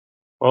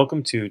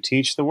Welcome to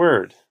Teach the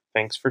Word.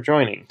 Thanks for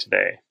joining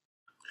today.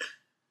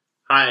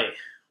 Hi,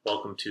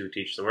 welcome to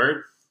Teach the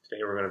Word.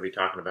 Today we're going to be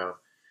talking about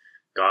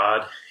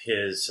God,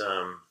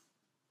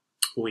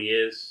 who He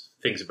is,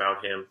 things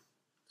about Him.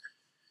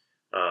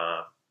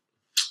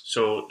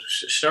 So to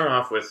start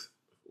off with,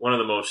 one of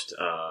the most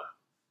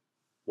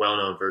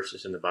well-known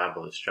verses in the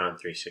Bible is John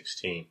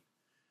 3:16,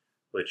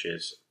 which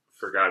is,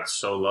 "For God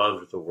so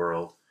loved the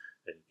world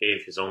that He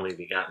gave His only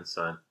begotten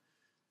Son,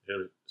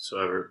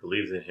 whosoever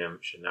believes in Him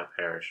should not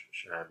perish, but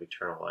should have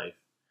eternal life."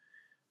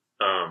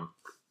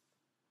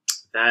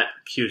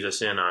 That cues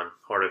us in on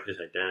part of His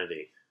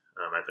identity.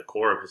 At the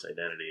core of His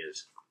identity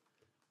is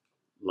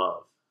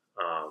love.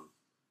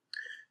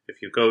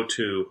 If you go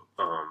to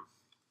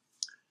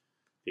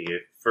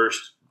the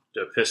first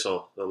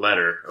epistle, the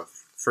letter of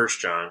 1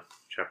 John,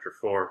 chapter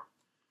 4,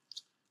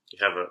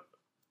 you have a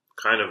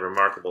kind of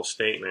remarkable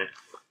statement,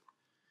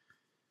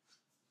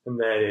 and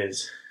that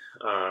is,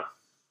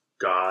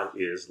 God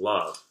is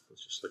love.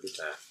 Let's just look at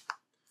that.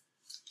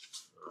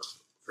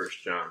 1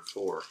 John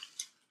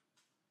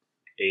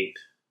 4:8, I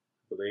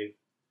believe.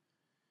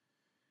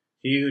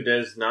 "He who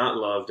does not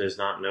love does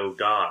not know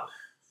God,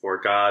 for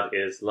God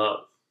is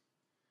love."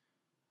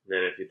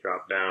 Then if you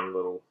drop down a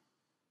little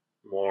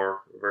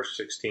more, verse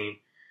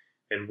 16,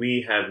 "And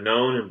we have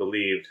known and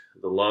believed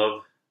the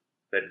love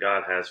that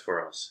God has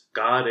for us.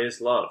 God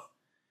is love,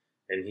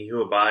 and he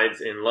who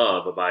abides in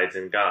love abides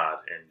in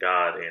God, and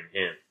God in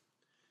him."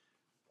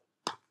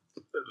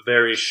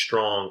 Very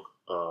strong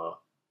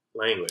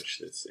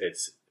language.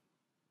 It's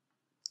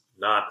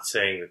not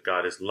saying that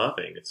God is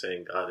loving, it's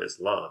saying God is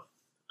love.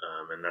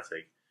 And that's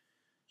a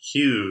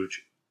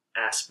huge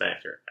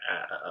aspect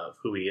of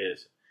who he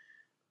is.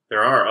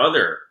 There are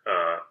other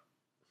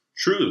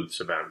truths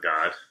about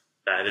God.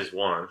 That is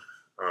one.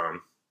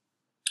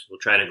 We'll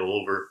try to go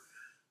over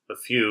a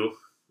few,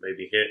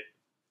 maybe hit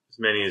as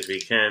many as we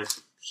can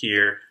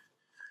here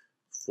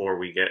before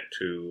we get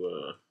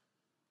to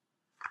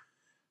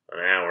an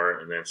hour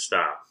and then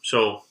stop.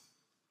 So,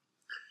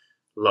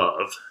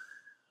 love.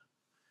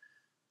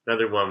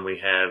 Another one we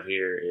have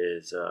here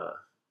is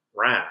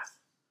wrath.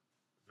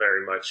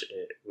 Very much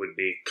it would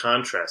be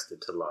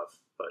contrasted to love,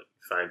 but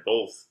you find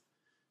both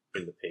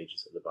in the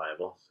pages of the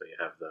Bible. So you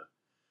have the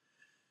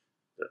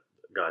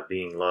God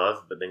being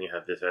love, but then you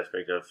have this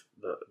aspect of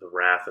the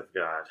wrath of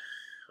God.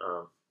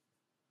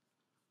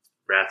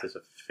 Wrath is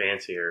a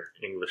fancier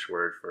English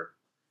word for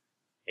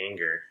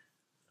anger,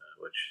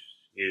 which is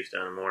used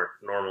on a more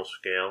normal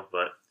scale.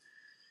 But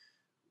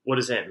what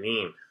does that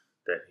mean,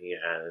 that he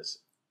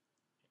has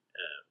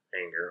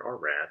anger or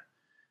wrath?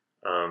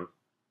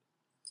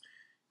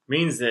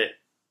 Means that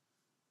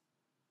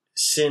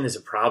sin is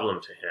a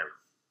problem to him,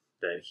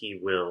 that he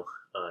will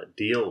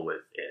deal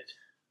with it.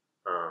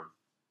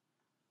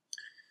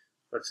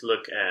 Let's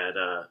look at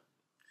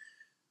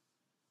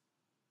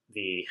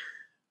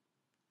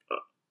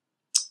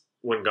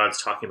when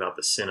God's talking about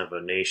the sin of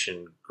a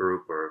nation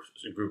group, or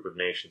a group of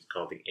nations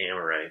called the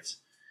Amorites,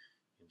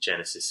 in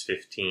Genesis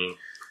 15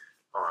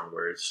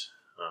 onwards.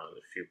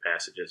 A few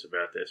passages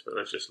about this, but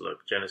let's just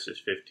look. Genesis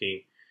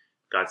 15,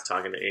 God's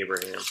talking to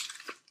Abraham.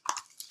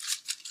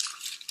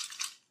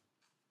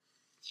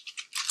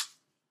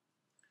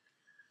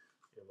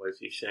 And what does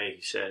he say?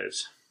 He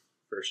says,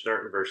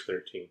 start in verse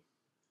 13.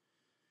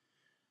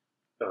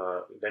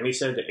 Then he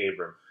said to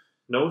Abram,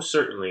 "Know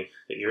certainly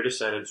that your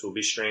descendants will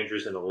be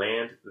strangers in a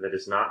land that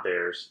is not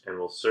theirs, and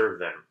will serve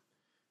them,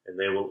 and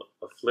they will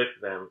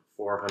afflict them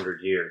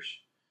 400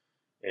 years.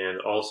 And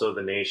also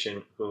the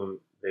nation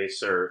whom they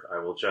serve I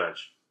will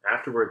judge.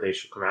 Afterward they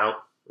shall come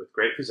out with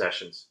great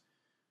possessions.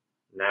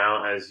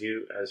 Now as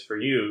for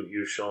you,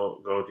 you shall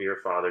go to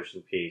your fathers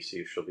in peace.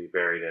 You shall be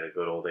buried at a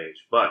good old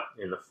age. But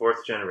in the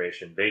fourth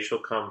generation they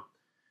shall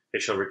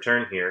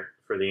return here,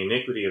 for the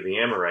iniquity of the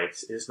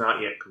Amorites is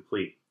not yet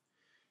complete.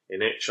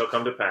 And it shall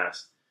come to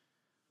pass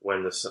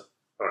when the..."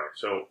 All right,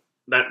 so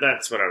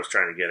that's what I was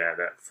trying to get at,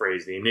 that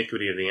phrase, the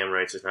iniquity of the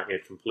Amorites is not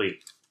yet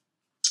complete.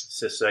 It's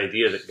this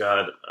idea that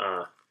God,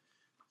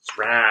 his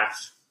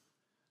wrath,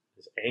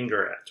 his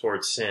anger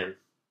towards sin,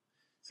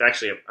 it's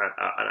actually an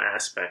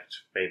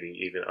aspect, maybe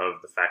even,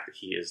 of the fact that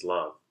he is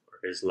love, or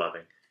is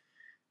loving,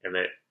 and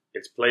that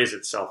it plays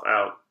itself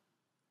out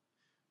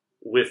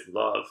with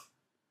love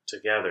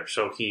together.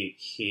 So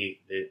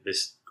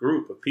this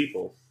group of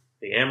people,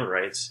 the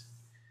Amorites,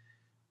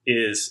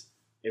 is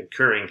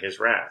incurring his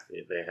wrath.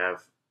 They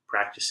have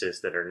practices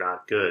that are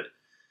not good,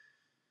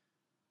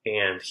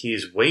 and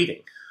he's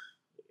waiting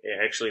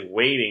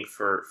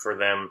for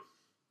them.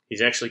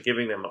 He's actually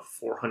giving them a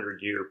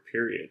 400-year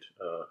period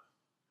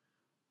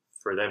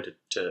for them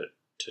to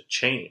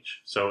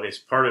change. So it's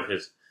part of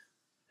his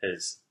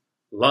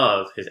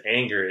love. His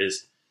anger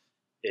is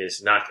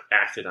not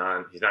acted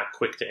on. He's not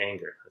quick to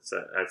anger.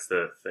 That's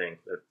the thing,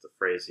 that the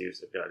phrase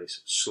used of God.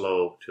 He's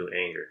slow to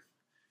anger.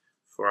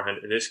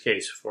 400, in this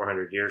case,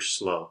 400 years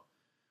slow,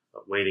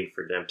 waiting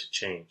for them to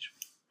change.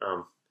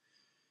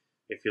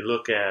 If you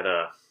look at,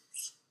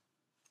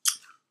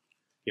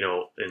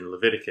 in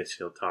Leviticus,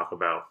 he'll talk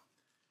about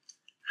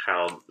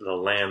how the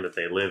land that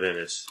they live in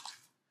is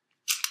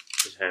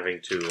is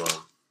having to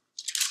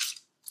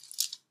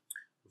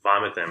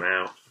vomit them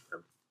out. I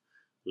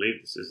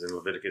believe this is in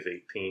Leviticus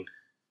 18.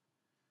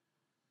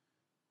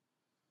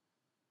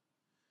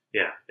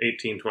 Yeah,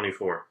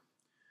 18:24.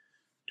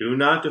 Do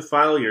not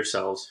defile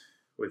yourselves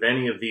with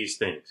any of these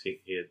things. He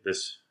had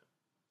this,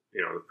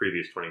 the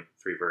previous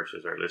 23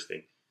 verses are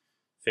listing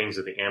things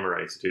that the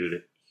Amorites do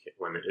that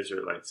when the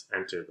Israelites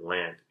enter the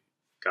land,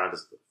 God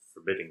is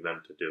forbidding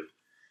them to do.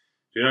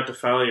 Do not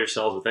defile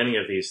yourselves with any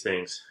of these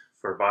things,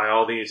 for by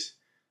all these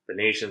the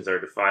nations are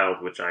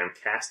defiled, which I am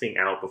casting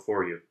out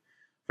before you.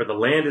 For the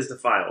land is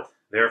defiled,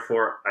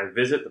 therefore I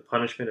visit the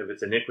punishment of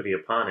its iniquity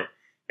upon it,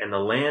 and the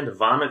land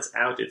vomits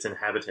out its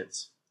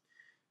inhabitants.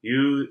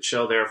 You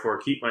shall therefore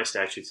keep my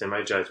statutes and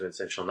my judgments,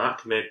 and shall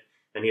not commit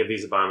any of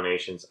these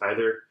abominations,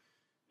 either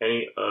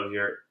any of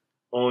your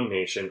own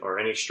nation, or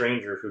any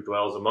stranger who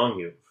dwells among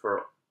you.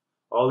 For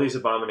all these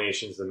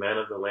abominations the men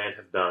of the land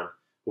have done,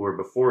 who were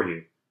before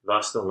you.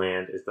 Thus the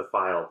land is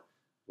defiled,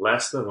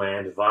 lest the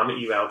land vomit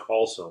you out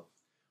also,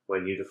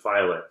 when you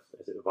defile it,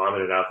 as it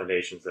vomited out the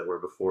nations that were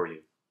before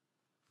you.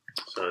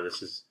 So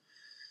this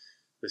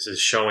is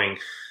showing,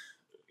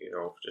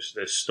 just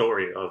this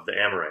story of the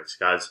Amorites,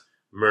 God's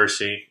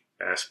mercy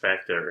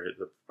aspect, or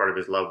the part of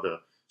his love, the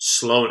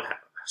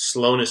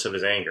slowness of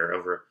his anger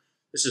over.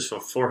 This is from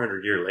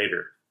 400 years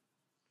later,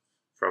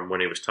 from when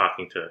he was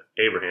talking to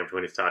Abraham to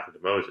when he's talking to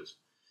Moses.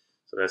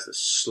 So that's the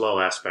slow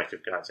aspect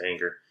of God's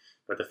anger.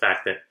 But the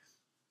fact that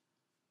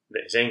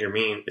his anger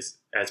means,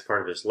 as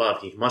part of his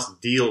love, he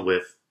must deal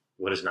with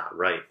what is not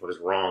right, what is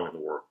wrong in the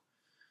world.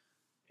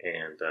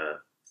 And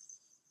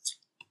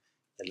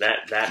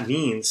that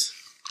means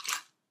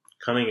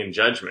coming in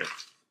judgment.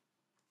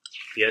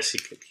 Yes,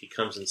 he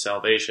comes in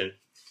salvation.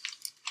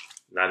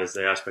 That is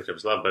the aspect of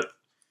his love. But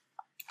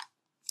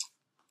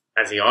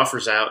as he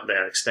offers out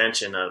that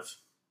extension of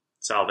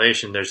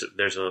salvation, there's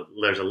a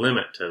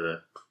limit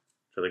to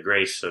the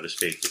grace, so to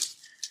speak.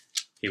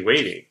 He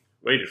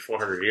waited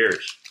 400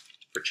 years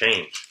for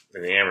change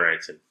in the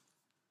Amorites, and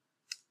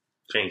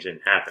change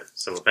didn't happen.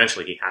 So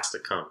eventually, he has to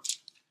come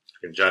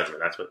in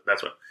judgment.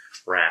 That's what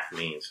wrath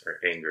means, or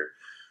anger,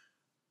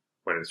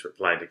 when it's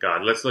replied to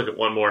God. Let's look at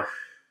one more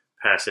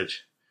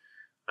passage.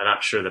 I'm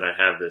not sure that I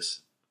have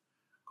this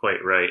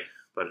quite right,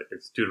 but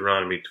it's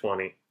Deuteronomy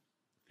 20. I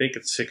think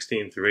it's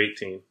 16 through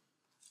 18.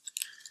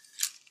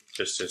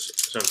 Just as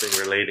something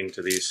relating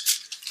to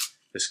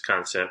this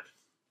concept.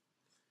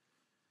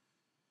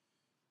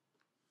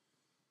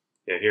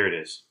 Yeah, here it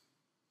is.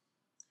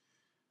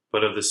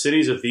 But of the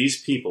cities of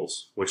these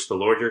peoples, which the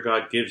Lord your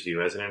God gives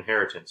you as an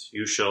inheritance,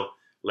 you shall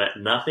let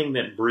nothing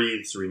that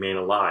breathes remain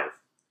alive,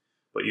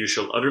 but you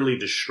shall utterly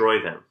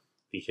destroy them: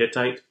 the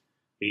Hittite,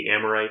 the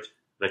Amorite,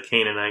 the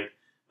Canaanite,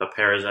 the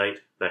Perizzite,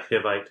 the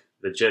Hivite,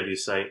 the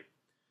Jebusite.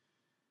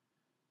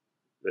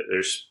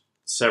 There's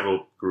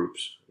several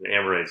groups. The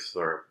Amorites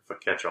are a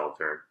catch-all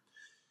term.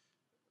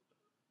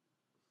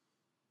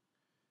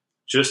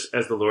 Just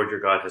as the Lord your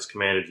God has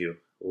commanded you,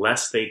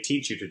 lest they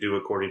teach you to do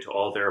according to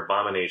all their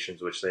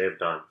abominations which they have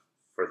done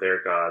for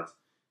their gods,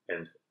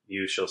 and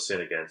you shall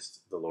sin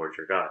against the Lord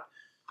your God.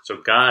 So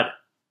God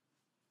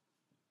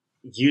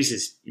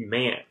uses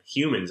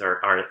humans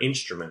are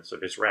instruments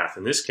of his wrath.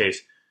 In this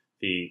case,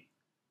 the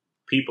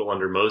people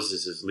under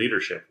Moses'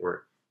 leadership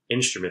were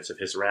instruments of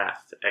his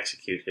wrath to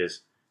execute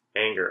his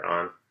anger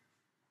on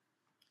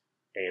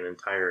an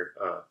entire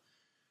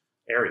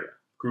area,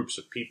 groups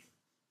of people.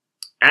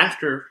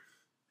 After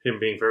him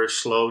being very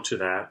slow to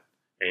that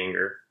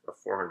anger, of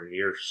 400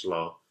 years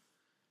slow,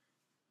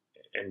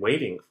 and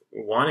waiting,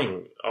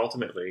 wanting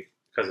ultimately,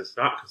 because it's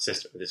not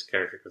consistent with his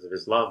character, because of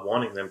his love,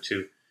 wanting them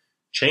to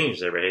change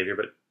their behavior,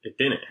 but it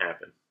didn't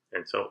happen.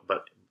 And so,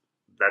 but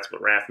that's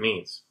what wrath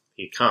means.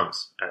 He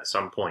comes at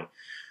some point.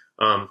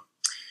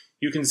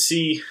 You can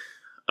see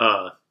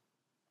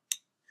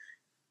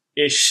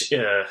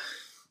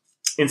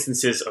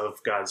instances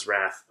of God's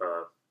wrath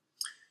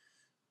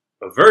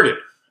averted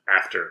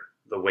after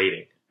the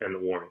waiting and the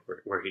warning,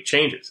 where he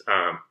changes.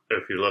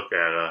 If you look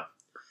at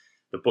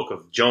the book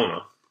of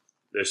Jonah,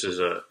 this is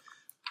the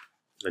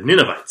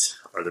Ninevites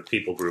are the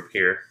people group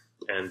here,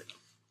 and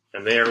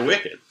they are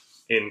wicked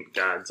in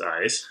God's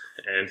eyes,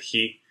 and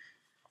he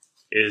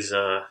is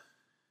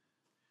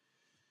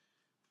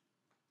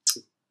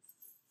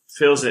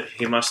feels that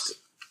he must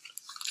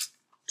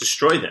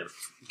destroy them,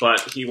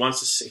 but he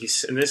wants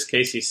to. In this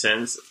case, he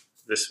sends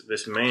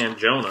this man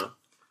Jonah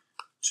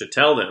to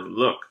tell them,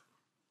 look,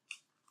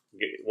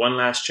 one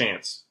last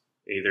chance.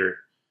 Either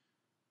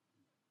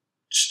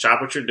stop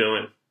what you're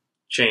doing,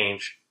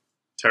 change,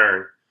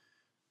 turn,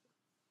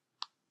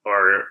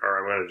 or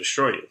I'm going to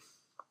destroy you.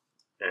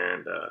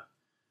 And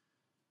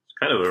it's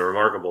kind of a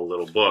remarkable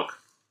little book.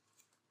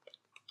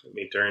 Let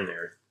me turn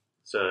there.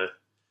 It's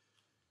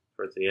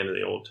towards the end of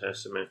the Old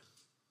Testament.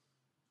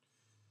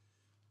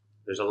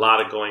 There's a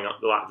lot going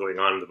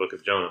on in the book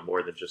of Jonah,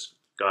 more than just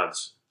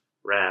God's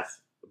wrath.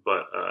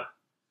 But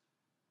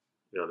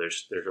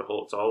there's a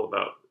whole. It's all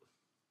about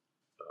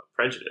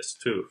prejudice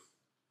too,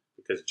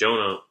 because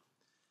Jonah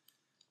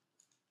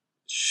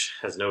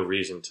has no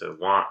reason to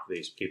want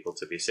these people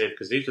to be saved,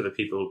 because these are the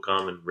people who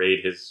come and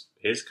raid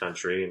his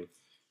country and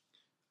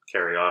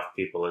carry off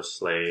people as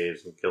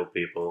slaves and kill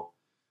people.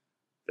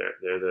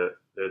 They're the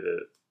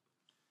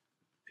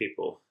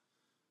people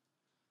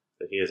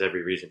that he has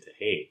every reason to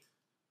hate.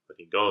 But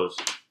he goes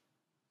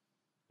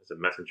as a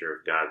messenger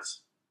of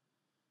God's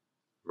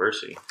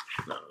mercy,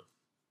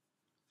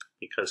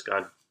 because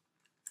God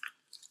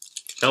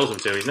tells him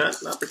to. He's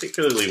not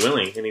particularly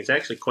willing, and he's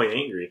actually quite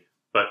angry.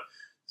 But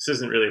this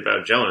isn't really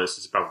about Jonah. This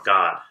is about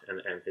God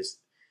and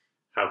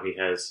how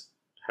his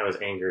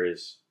anger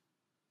is,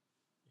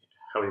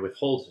 how he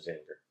withholds his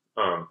anger.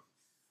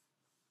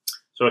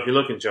 So if you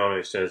look in Jonah,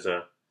 he says,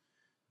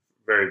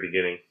 very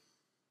beginning,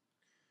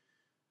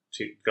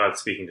 God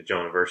speaking to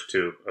Jonah, verse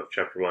 2 of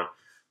chapter 1,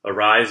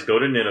 "Arise, go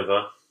to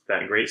Nineveh,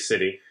 that great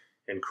city,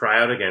 and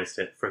cry out against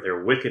it, for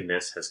their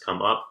wickedness has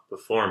come up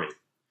before me."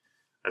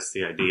 That's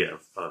the idea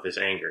of his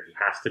anger. He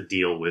has to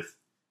deal with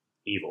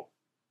evil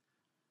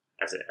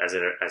as it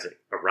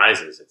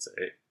arises.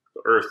 The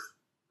earth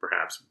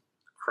perhaps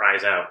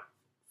cries out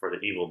for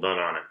the evil done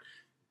on it,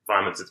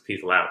 vomits its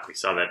people out. We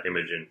saw that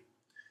image in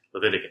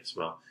Leviticus.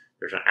 Well,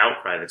 there's an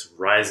outcry that's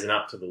rising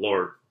up to the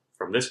Lord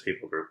from this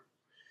people group.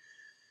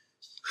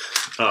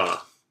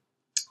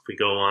 If we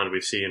go on,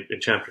 we see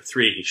in chapter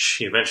 3,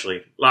 he eventually,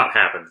 a lot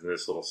happens in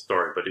this little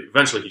story, but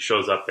eventually he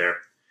shows up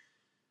there,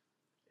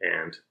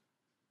 and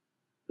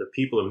the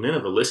people of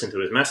Nineveh listen to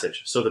his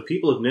message. So the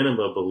people of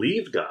Nineveh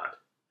believed God.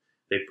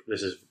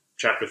 This is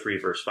chapter 3,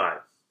 verse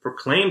 5.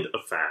 "Proclaimed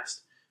a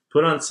fast,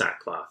 put on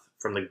sackcloth,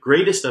 from the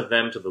greatest of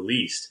them to the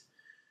least.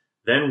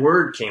 Then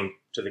word came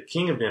to the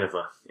king of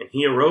Nineveh, and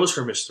he arose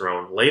from his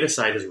throne, laid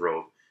aside his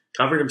robe,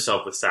 covered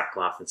himself with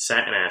sackcloth, and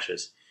sat in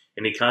ashes.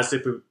 And he caused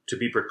it to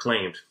be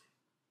proclaimed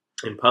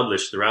and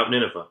published throughout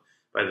Nineveh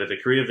by the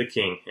decree of the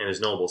king and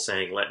his nobles,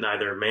 saying, Let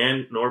neither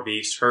man nor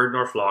beast, herd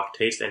nor flock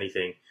taste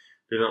anything.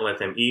 Do not let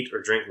them eat or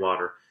drink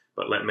water,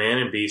 but let man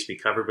and beast be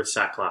covered with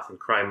sackcloth and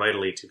cry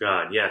mightily to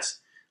God.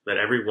 Yes, let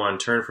every one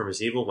turn from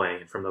his evil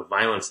way and from the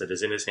violence that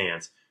is in his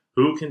hands.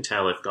 Who can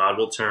tell if God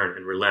will turn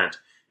and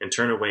relent and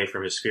turn away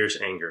from his fierce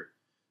anger,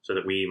 so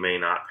that we may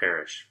not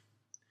perish?"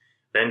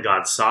 Then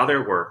God saw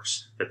their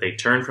works, that they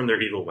turned from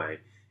their evil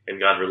way, and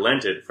God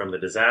relented from the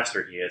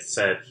disaster he had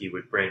said he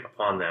would bring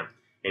upon them,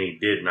 and he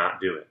did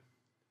not do it.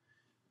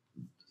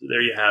 So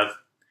there you have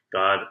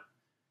God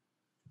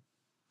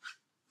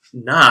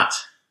not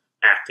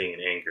acting in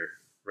anger,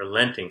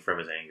 relenting from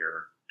his anger,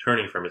 or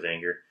turning from his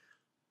anger,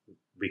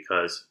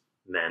 because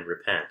men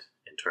repent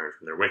and turn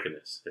from their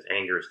wickedness. His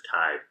anger is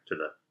tied to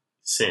the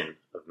sin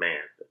of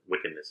man, the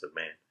wickedness of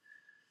man.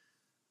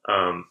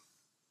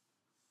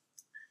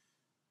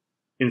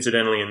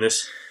 Incidentally, in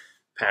this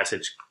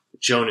passage,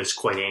 Jonah is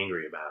quite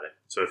angry about it.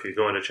 So if you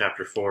go into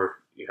chapter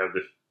 4, you have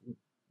this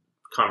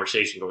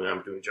conversation going on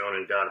between Jonah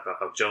and God about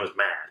how Jonah's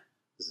mad.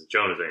 This is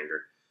Jonah's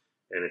anger.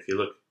 And if you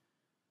look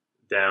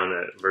down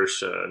at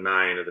verse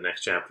 9 of the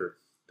next chapter,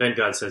 then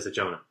God says to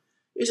Jonah,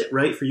 "Is it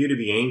right for you to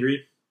be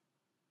angry?"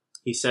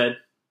 He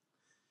said,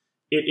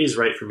 "It is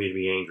right for me to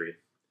be angry."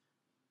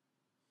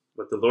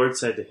 But the Lord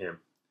said to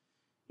him,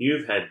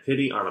 "You've had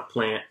pity on a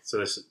plant."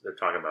 So they're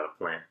talking about a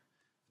plant.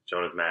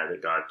 Jonah's mad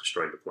that God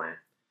destroyed the plant.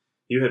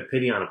 "You had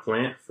pity on a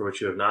plant for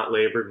which you have not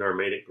labored nor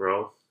made it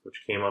grow,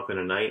 which came up in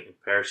a night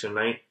and perished in a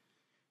night.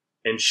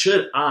 And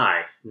should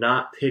I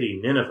not pity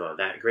Nineveh,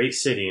 that great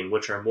city in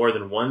which are more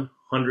than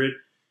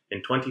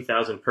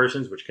 120,000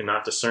 persons, which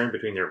cannot discern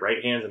between their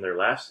right hands and their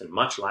lefts, and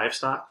much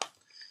livestock?"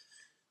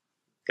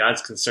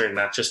 God's concerned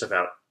not just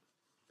about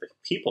the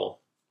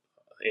people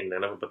in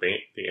Nineveh, but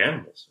the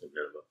animals in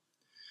Nineveh.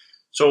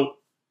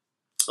 So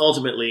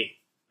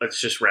ultimately,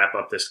 let's just wrap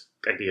up this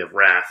idea of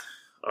wrath.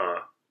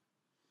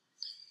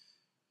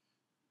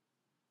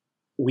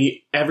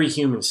 Every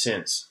human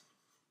sins.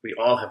 We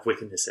all have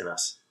wickedness in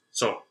us.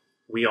 So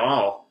we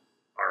all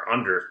are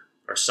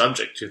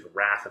subject to the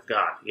wrath of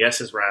God. Yes,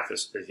 his wrath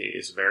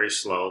is very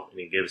slow, and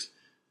he gives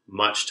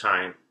much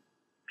time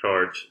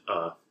towards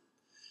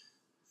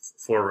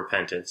for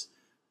repentance.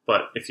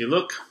 But if you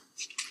look,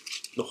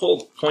 the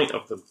whole point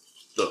of the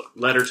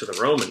letter to the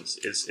Romans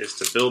is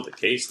to build the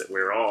case that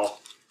we're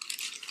all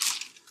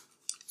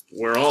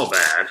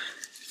bad.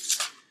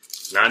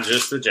 Not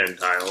just the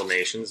Gentile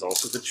nations,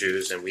 also the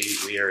Jews, and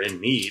we are in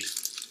need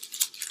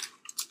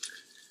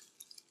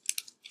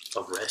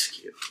of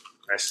rescue.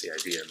 That's the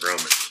idea in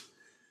Romans.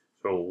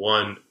 So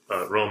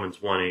Romans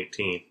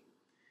 1:18.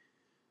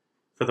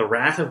 "For the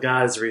wrath of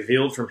God is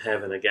revealed from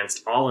heaven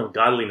against all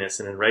ungodliness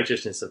and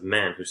unrighteousness of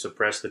men who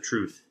suppress the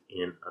truth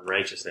in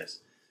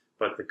unrighteousness."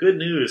 But the good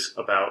news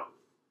about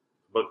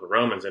the book of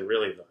Romans, and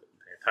really the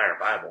entire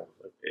Bible,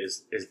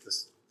 is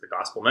the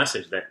gospel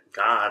message that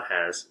God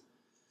has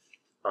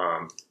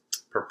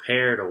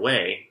prepared a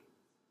way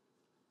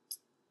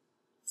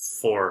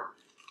for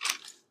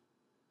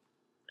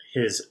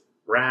his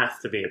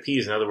wrath to be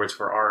appeased. In other words,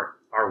 for our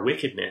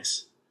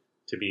wickedness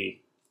to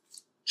be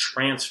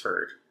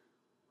transferred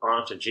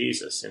onto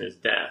Jesus in his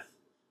death,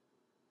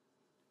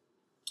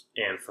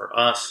 and for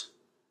us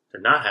to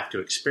not have to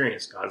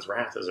experience God's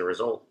wrath as a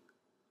result.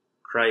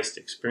 Christ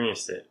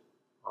experienced it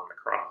on the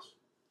cross.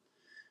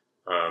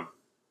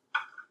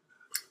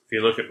 If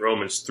you look at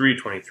Romans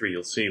 3:23,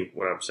 you'll see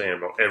what I'm saying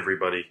about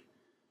everybody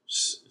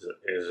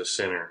is a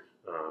sinner.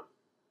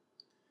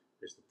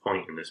 Is the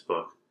point in this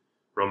book.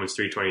 Romans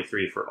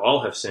 3:23, for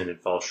all have sinned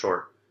and fall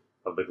short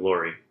of the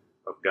glory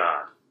of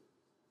God.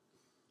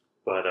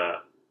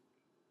 But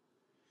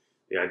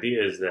the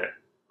idea is that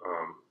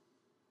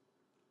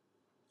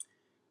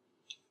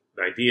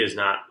the idea is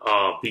not,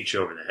 oh, I'll beat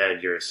you over the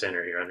head, you're a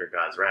sinner, you're under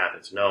God's wrath.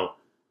 It's no,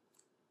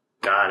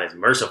 God is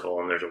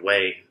merciful and there's a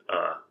way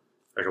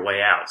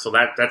out. So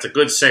that's a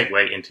good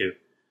segue into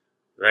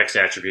the next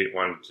attribute I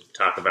wanted to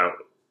talk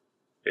about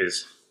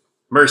is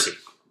mercy.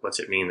 What's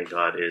it mean that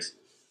God is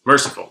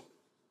merciful?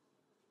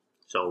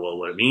 So, well,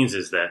 what it means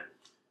is that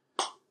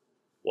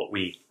what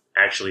we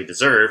actually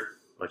deserve,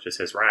 which is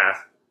his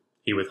wrath,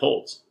 he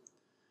withholds.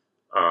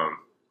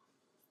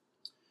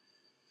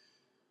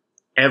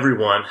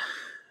 Everyone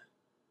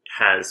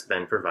has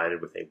been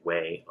provided with a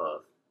way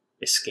of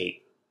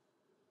escape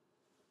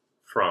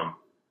from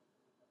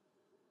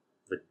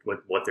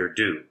what they're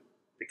due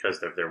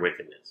because of their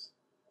wickedness.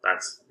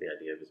 That's the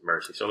idea of his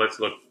mercy. So let's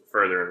look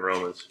further in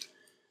Romans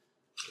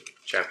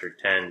chapter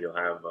 10. You'll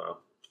have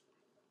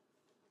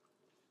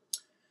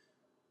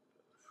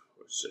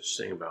let's just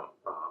sing about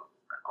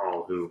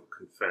all who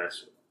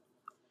confess.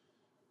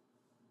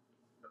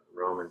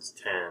 Romans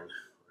 10, where are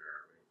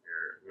we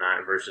here?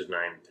 9, verses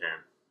 9 and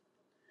 10.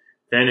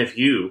 Then if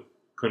you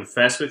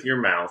confess with your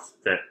mouth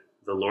that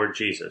the Lord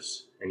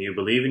Jesus, and you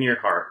believe in your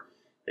heart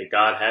that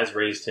God has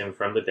raised him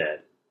from the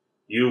dead,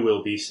 you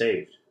will be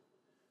saved.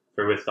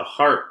 For with the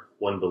heart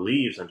one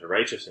believes unto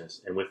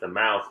righteousness, and with the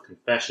mouth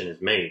confession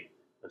is made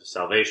unto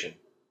salvation.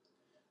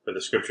 For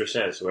the scripture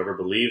says, whoever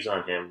believes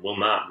on him will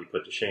not be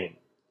put to shame.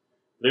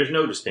 There's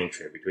no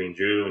distinction between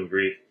Jew and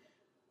Greek,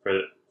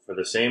 for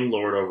the same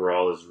Lord over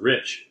all is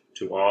rich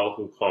to all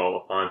who call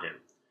upon him.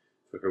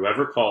 For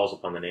whoever calls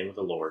upon the name of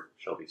the Lord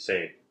shall be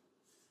saved.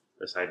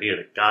 This idea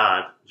that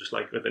God, just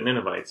like with the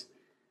Ninevites,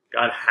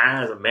 God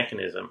has a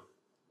mechanism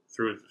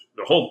through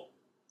the whole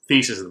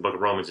thesis of the book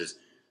of Romans is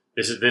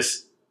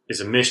this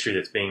is a mystery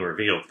that's being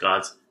revealed.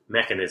 God's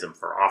mechanism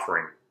for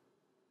offering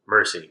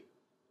mercy.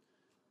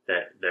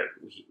 That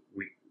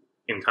we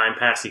in time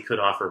past he could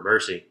offer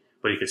mercy,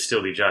 but he could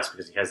still be just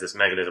because he has this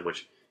mechanism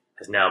which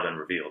has now been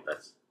revealed.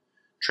 That's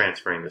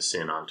transferring the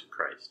sin onto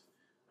Christ.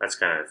 That's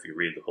kind of, if you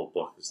read the whole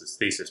book, this is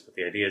thesis. But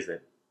the idea is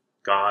that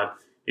God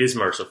is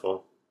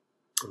merciful,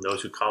 and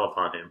those who call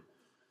upon him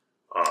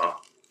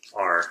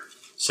are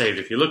saved.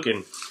 If you look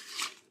in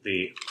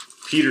the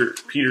Peter,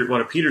 one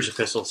of Peter's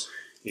epistles,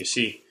 you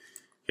see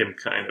him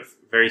kind of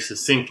very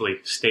succinctly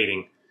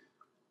stating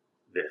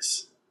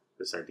this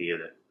idea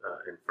that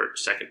in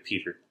 2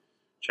 Peter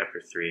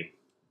chapter 3,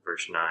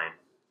 verse 9,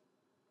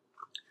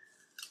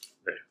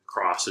 the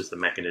cross is the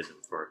mechanism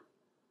for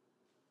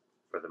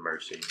the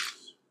mercy.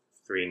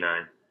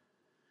 3:9.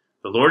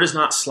 The Lord is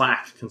not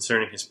slack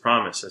concerning his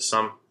promise, as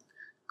some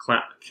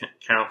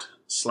count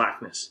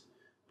slackness,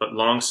 but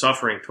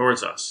long-suffering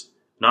towards us,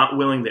 not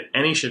willing that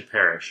any should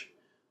perish,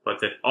 but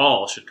that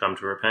all should come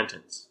to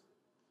repentance.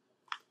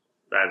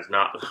 That is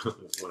not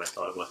what I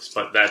thought it was,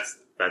 but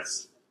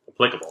that's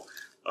applicable.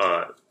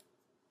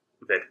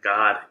 That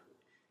God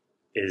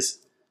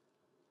is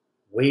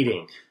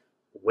waiting to.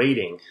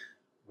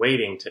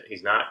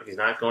 He's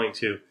not going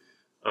to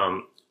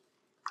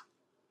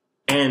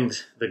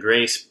end the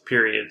grace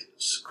period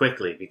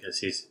quickly because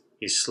he's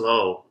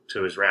slow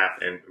to his wrath,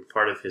 and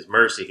part of his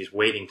mercy, he's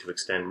waiting to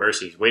extend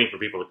mercy. He's waiting for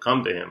people to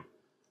come to him,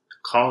 to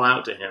call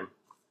out to him.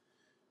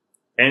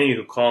 Any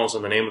who calls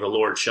on the name of the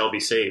Lord shall be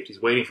saved.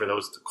 He's waiting for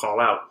those to call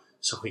out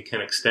so he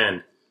can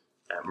extend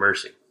that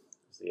mercy.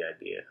 Is the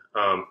idea.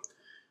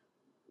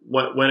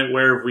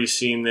 Where have we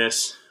seen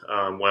this?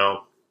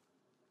 Well,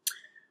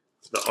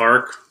 the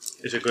ark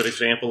is a good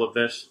example of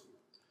this.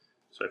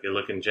 So if you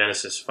look in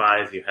Genesis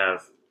 5,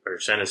 or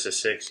Genesis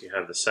 6, you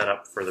have the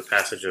setup for the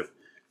passage of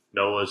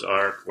Noah's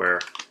ark, where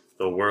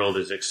the world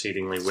is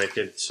exceedingly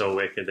wicked, so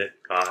wicked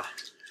that God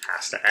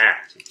has to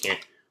act.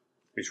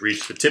 He's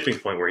reached the tipping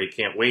point where he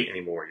can't wait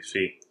anymore. You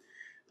see,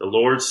 the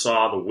Lord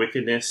saw the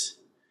wickedness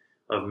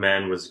of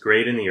men was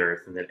great in the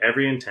earth, and that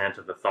every intent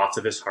of the thoughts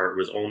of his heart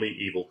was only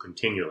evil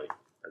continually.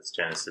 That's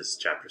Genesis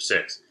chapter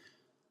 6.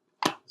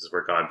 This is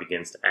where God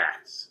begins to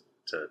act,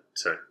 to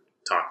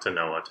talk to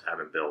Noah, to have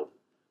him build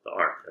the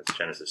ark. That's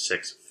Genesis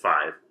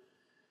 6:5.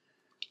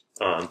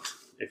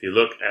 If you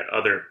look at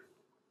other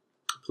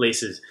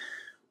places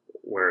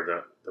where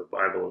the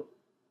Bible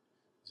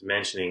is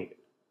mentioning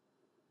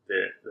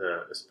in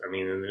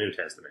the New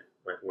Testament,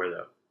 where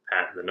the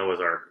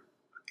Noah's Ark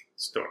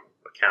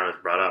account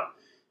is brought up,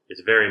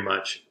 it's very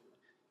much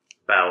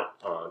about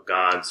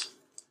God's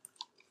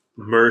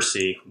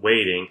mercy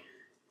waiting,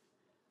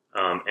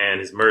 and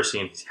his mercy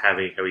and how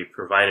he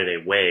provided a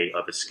way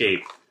of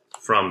escape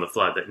from the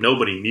flood, that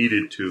nobody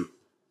needed to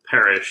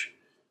perish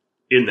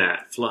in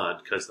that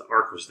flood because the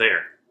ark was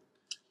there.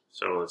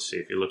 So let's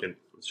see,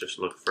 let's just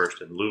look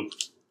first in Luke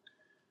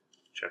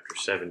chapter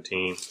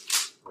 17,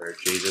 where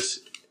Jesus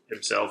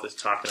himself is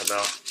talking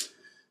about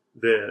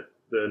the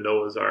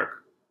Noah's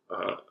Ark,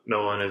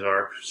 Noah and his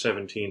ark,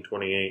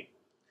 17:28.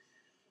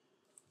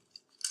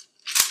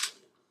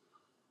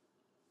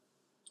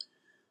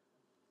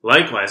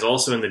 Likewise,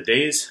 also in the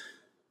days,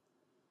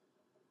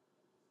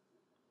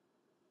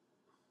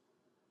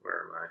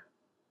 where am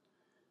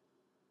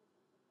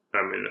I?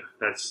 I mean,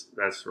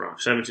 that's wrong.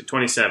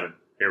 17:27.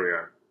 Here we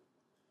are.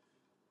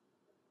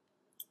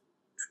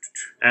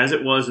 As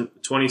it was in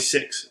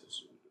 26,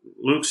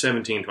 Luke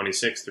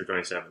 17:26 through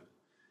 27.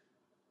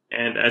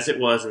 And as it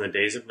was in the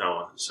days of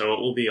Noah, so it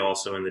will be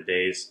also in the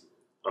days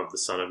of the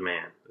Son of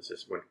Man. This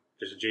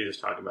is Jesus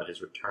talking about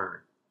his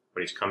return,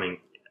 when he's coming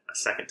a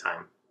second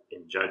time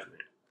in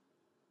judgment.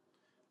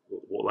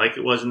 Like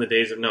it was in the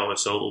days of Noah,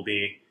 so it will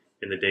be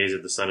in the days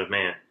of the Son of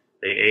Man.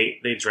 They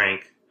ate, they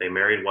drank, they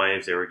married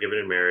wives, they were given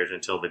in marriage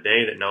until the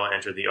day that Noah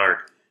entered the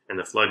ark, and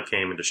the flood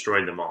came and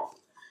destroyed them all.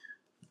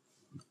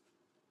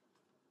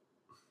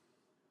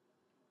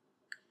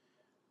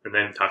 And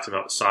then it talks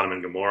about Sodom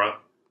and Gomorrah.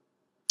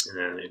 And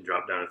then it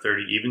dropped down to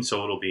 30. Even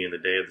so it will be in the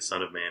day of the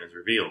Son of Man is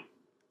revealed.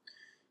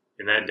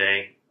 In that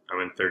day, I'm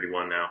in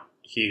 31 now.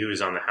 He who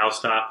is on the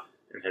housetop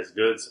and has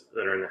goods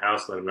that are in the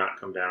house, let him not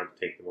come down to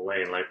take them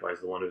away. And likewise,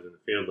 the one who's in the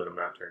field, let him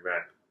not turn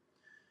back.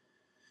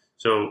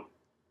 So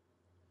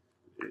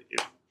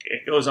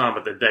it goes on,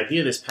 but the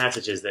idea of this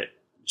passage is that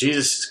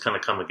Jesus is going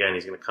to come again.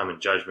 He's going to come in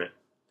judgment.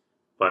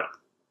 But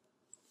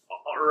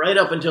right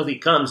up until he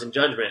comes in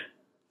judgment,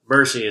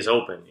 mercy is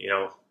open.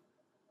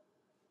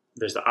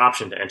 There's the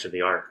option to enter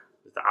the ark.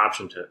 There's the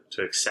option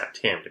to accept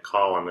him, to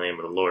call on the name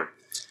of the Lord.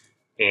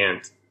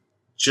 And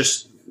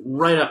just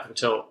right up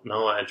until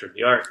Noah entered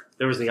the ark,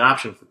 there was the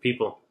option for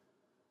people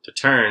to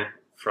turn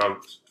from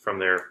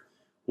their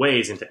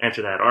ways and to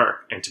enter that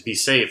ark and to be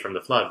saved from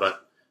the flood.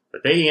 But the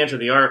day he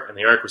entered the ark and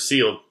the ark was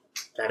sealed,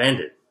 that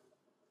ended.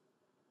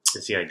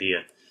 It's the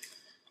idea.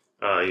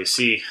 You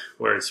see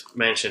where it's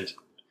mentioned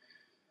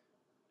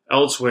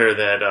elsewhere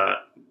that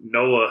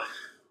Noah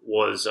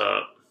was...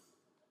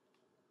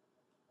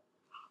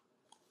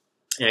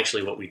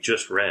 actually what we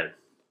just read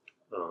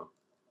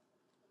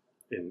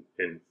in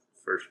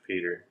First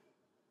Peter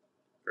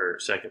or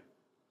second.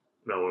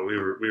 No, we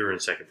were in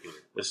Second Peter.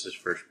 This is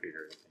First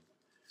Peter. I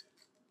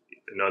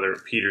think. Another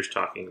Peter's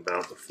talking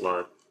about the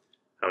flood.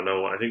 How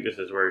Noah. I think this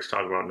is where he's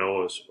talking about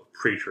Noah's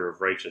preacher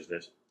of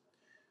righteousness.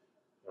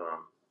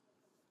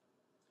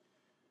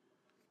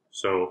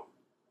 So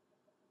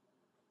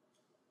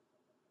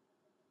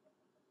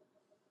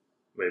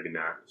maybe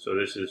not. So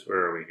this is,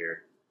 where are we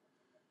here?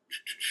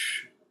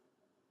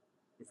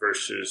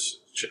 Verses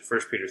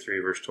 1 Peter 3,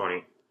 verse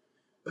 20.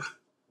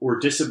 Were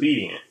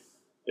disobedient.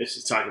 This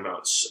is talking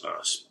about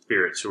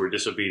spirits who were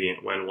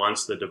disobedient when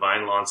once the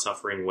divine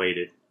long-suffering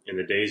waited in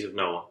the days of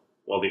Noah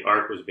while the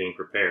ark was being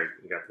prepared.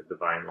 You got the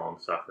divine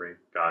long-suffering,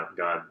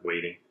 God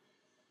waiting,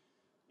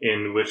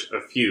 in which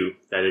a few,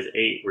 that is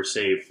 8, were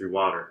saved through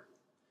water.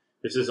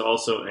 This is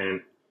also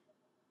an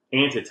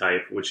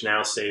antitype which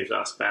now saves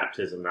us,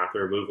 baptism, not the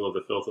removal of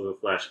the filth of the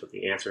flesh, but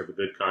the answer of a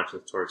good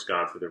conscience towards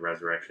God through the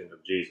resurrection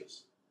of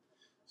Jesus.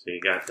 So you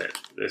got that.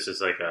 This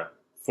is like a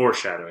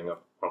foreshadowing of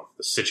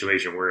the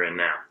situation we're in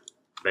now.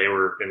 They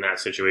were in that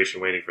situation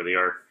waiting for the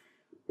ark.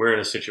 We're in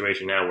a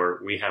situation now where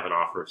we have an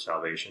offer of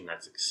salvation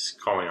that's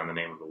calling on the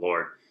name of the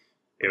Lord.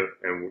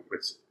 And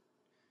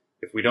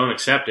if we don't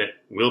accept it,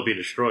 we'll be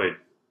destroyed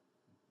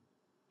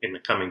in the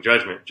coming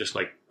judgment, just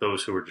like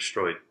those who were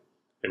destroyed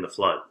in the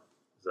flood.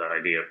 Is that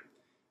idea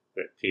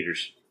that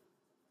Peter's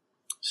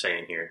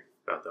saying here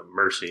about the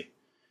mercy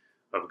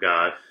of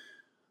God.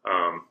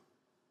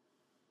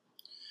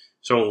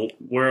 So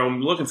where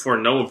I'm looking for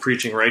Noah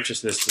preaching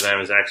righteousness to them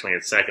is actually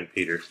in 2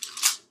 Peter.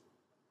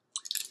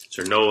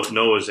 So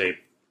Noah's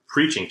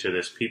preaching to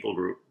this people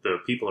group, the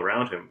people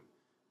around him,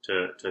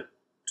 to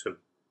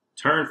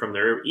turn from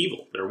their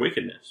evil, their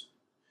wickedness.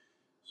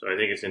 So I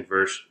think it's in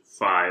verse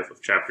 5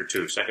 of chapter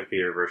 2, 2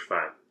 Peter verse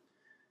 5.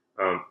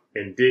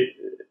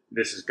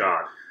 This is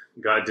God.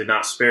 God did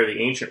not spare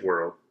the ancient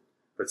world,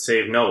 but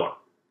saved Noah,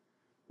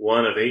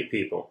 one of 8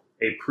 people,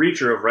 a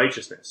preacher of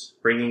righteousness,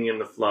 bringing in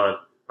the flood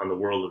on the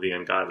world of the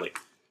ungodly.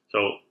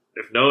 So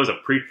if Noah's a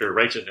preacher of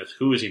righteousness,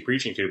 who is he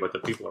preaching to but the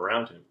people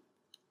around him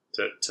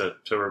to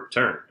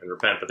return and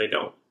repent? But they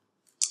don't.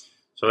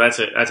 So that's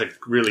a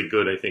really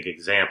good, I think,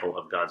 example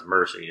of God's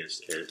mercy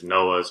is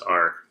Noah's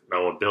ark.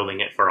 Noah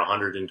building it for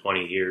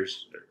 120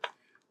 years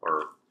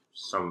or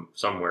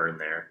somewhere in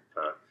there,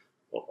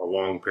 a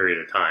long period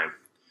of time.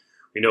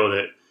 We know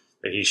that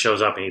he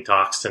shows up and he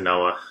talks to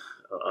Noah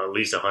at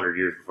least 100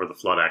 years before the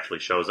flood actually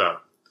shows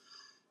up.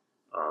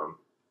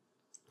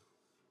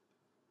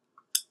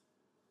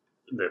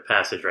 The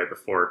passage right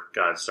before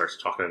God starts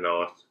talking to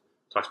Noah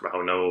talks about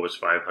how Noah was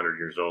 500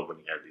 years old when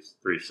he had these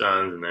 3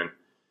 sons, and then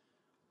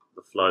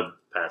the flood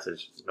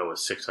passage,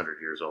 Noah's 600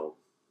 years old.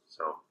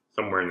 So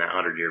somewhere in that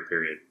 100-year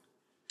period,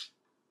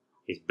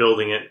 he's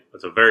building it.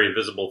 It's a very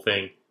visible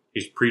thing.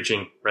 He's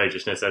preaching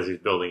righteousness as he's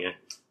building it,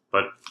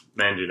 but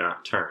men do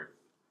not turn.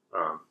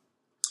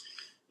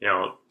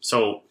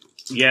 So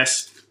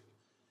yes,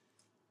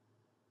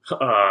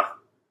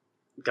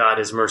 God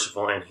is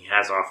merciful and he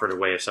has offered a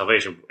way of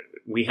salvation.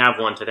 We have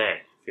one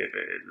today.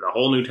 The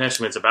whole New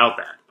Testament's about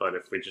that. But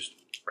if we just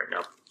bring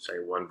up, say,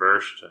 one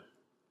verse to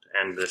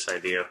end this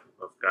idea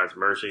of God's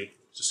mercy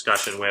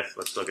discussion with,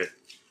 let's look at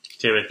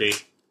Timothy.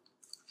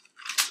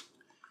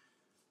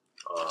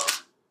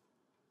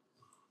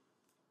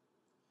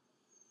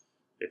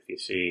 If you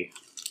see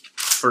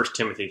 1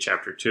 Timothy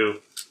chapter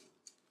 2,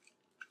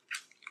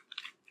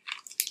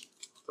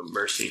 the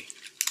mercy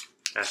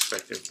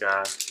aspect of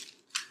God,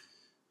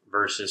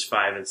 verses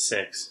 5 and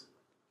 6.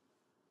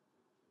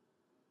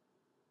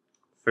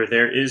 For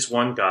there is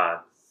one God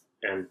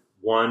and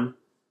one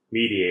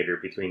mediator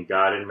between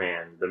God and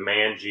man, the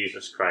man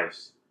Jesus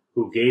Christ,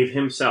 who gave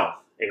himself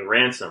a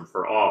ransom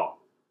for all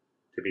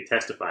to be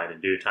testified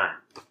in due time.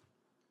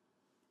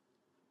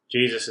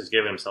 Jesus has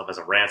given himself as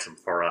a ransom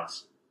for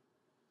us.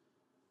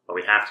 But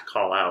we have to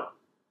call out.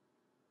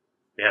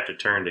 We have to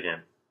turn to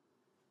him.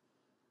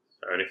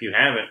 And if you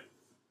haven't,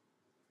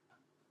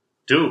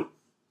 do.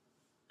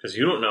 Because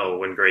you don't know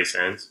when grace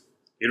ends.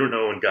 You don't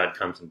know when God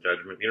comes in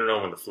judgment. You don't know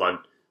when the flood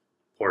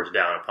pours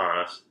down upon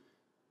us.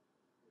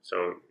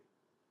 So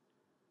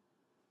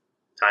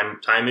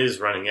time is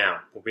running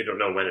out, but we don't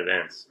know when it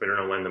ends. We don't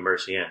know when the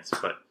mercy ends.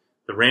 But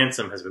the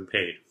ransom has been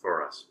paid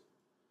for us.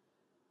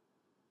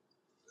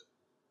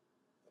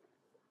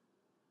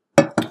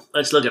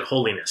 Let's look at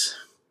holiness.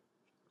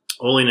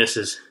 Holiness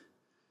is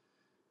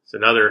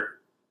another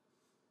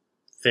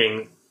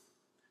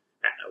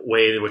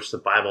way in which the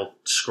Bible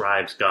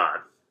describes God.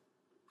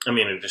 I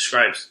mean, it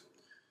describes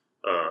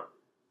a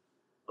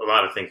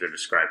lot of things are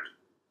described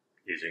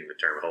using the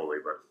term holy,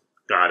 but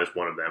God is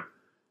one of them.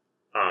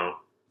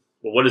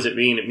 Well, what does it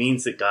mean? It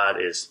means that God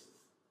is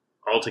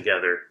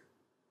altogether,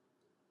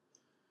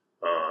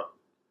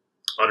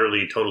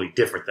 utterly, totally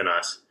different than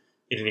us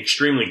in an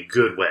extremely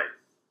good way.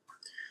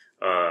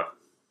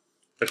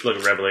 Let's look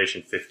at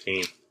Revelation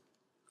 15.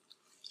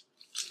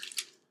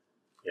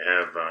 You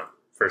have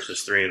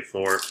verses 3 and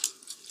 4.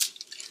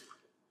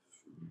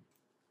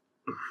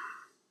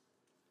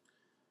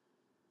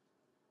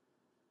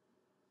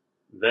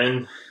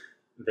 Then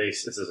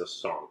this is a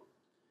song.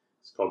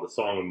 It's called the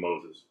Song of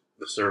Moses,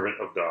 the servant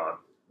of God,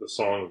 the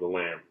song of the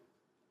Lamb.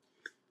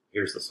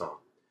 Here's the song.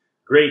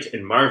 Great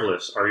and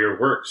marvelous are your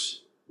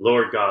works,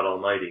 Lord God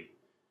Almighty.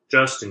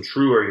 Just and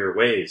true are your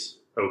ways,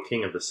 O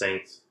King of the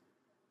saints.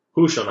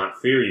 Who shall not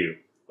fear you,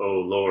 O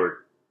Lord,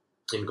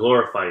 and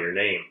glorify your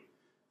name?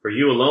 For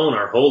you alone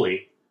are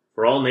holy,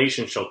 for all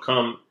nations shall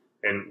come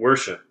and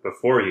worship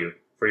before you,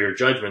 for your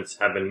judgments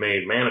have been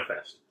made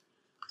manifest.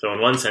 So in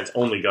one sense,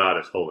 only God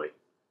is holy,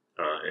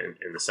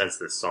 in the sense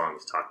this song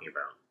is talking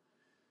about.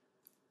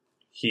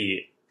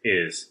 He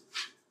is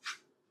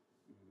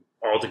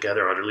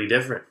altogether utterly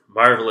different,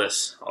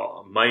 marvelous,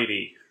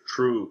 mighty,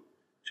 true,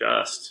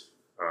 just,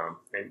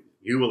 and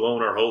you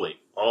alone are holy.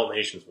 All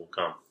nations will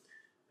come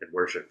and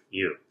worship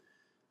you.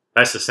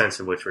 That's the sense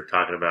in which we're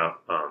talking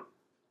about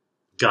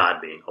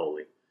God being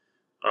holy.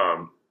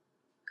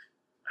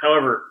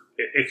 However,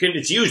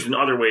 it's used in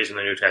other ways in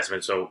the New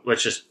Testament. So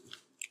let's just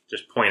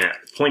point that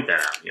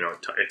out. You know,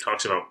 it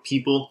talks about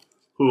people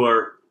who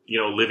are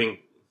living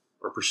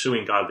or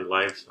pursuing godly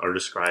lives are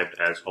described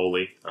as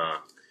holy.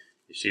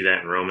 You see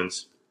that in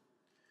Romans,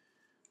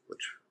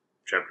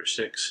 chapter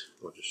 6.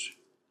 We'll just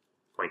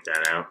point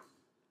that out,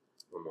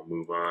 and we'll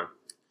move on.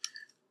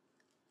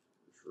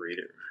 Let's read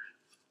it.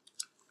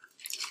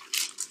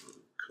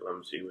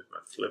 Clumsy with my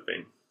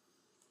flipping.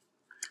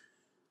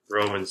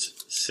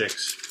 Romans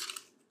 6.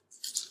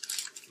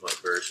 What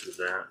verse is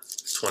that?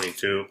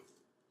 22.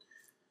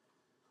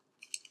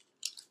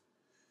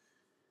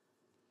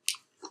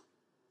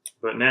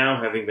 But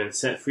now, having been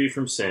set free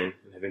from sin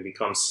and having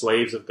become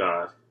slaves of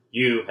God,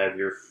 you have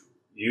your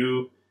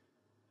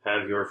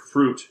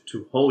fruit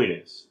to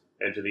holiness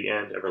and to the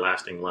end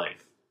everlasting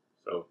life.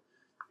 So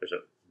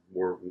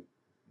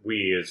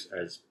we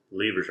as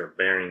believers are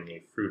bearing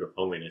a fruit of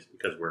holiness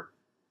because we're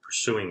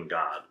pursuing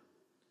God.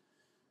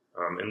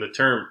 And the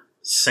term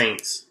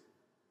saints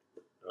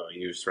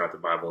used throughout the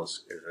Bible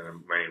is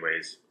in many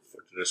ways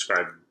to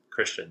describe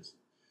Christians.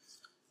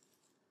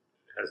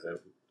 It has a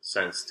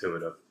sense to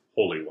it of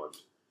holy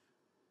ones.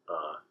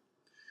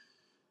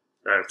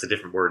 That's a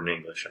different word in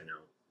English, I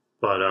know.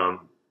 But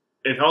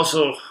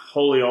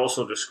holy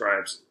also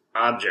describes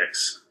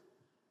objects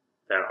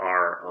that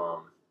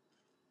are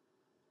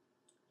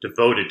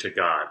devoted to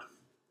God.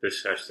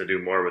 This has to do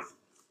more with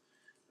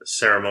the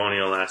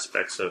ceremonial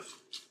aspects of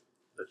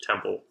the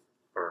temple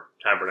or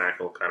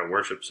tabernacle kind of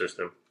worship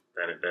system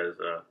than it does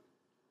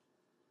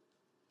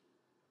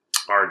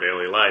our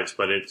daily lives.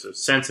 But it's a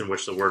sense in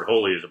which the word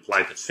holy is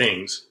applied to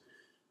things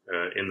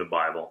in the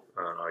Bible.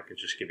 I can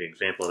just give you an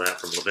example of that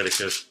from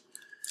Leviticus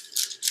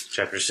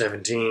chapter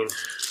 17,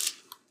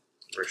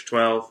 verse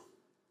 12.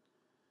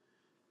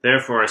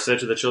 Therefore I said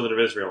to the children of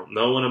Israel,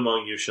 no one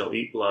among you shall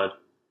eat blood.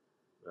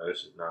 No,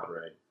 this is not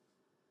right.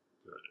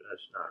 No,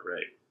 that's not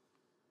right.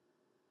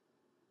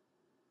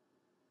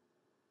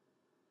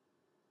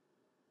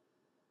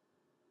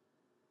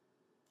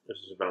 This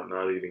is about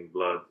not eating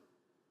blood.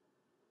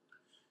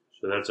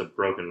 So that's a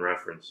broken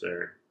reference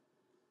there.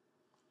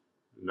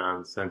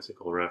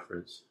 Nonsensical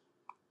reference.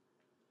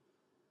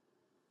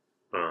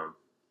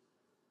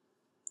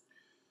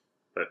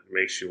 But it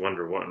makes you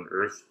wonder what on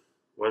earth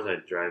was I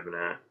driving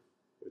at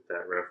with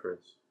that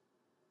reference.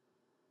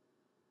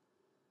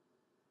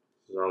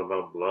 This is all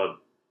about blood.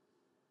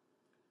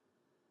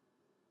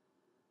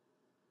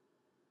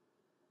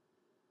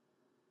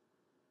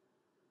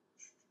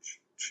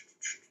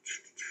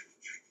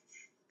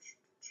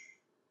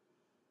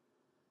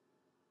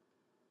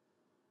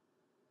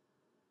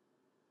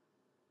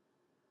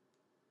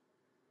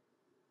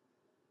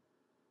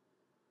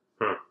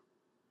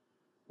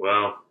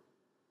 Well,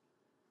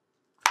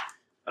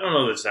 I don't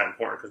know that it's that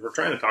important because we're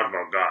trying to talk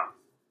about God.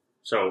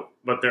 So,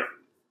 but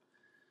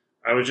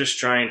I was just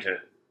trying to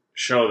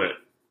show that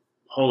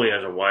holy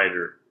has a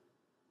wider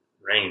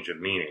range of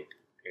meaning,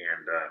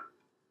 and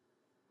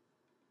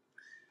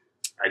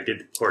I did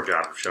the poor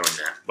job of showing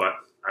that. But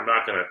I'm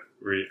not going to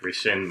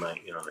rescind my,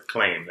 the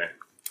claim that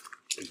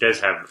it does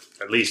have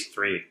at least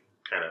three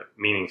kind of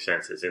meaning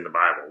senses in the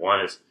Bible.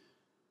 One is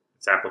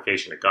its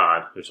application to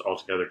God, who's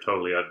altogether,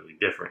 totally, utterly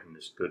different in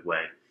this good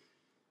way.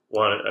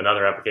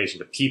 Another application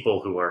to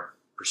people who are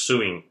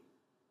pursuing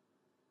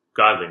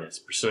godliness,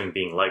 pursuing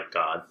being like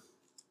God,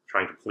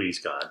 trying to please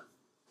God.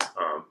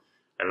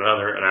 And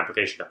an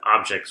application to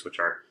objects which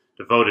are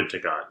devoted to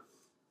God.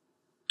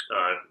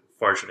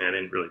 Fortunately, I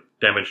didn't really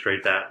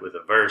demonstrate that with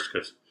a verse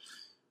because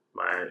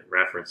my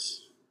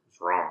reference is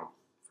wrong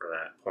for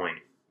that point.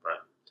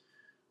 But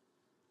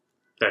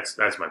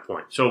that's my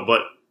point. So,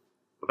 but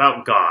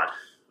about God,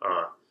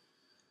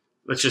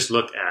 let's just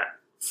look at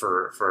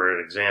for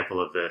an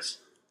example of this.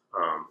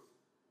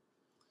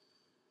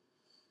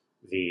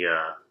 The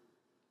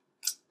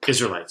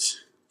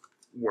Israelites,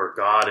 where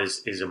God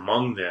is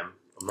among them,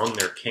 among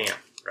their camp,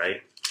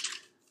 right?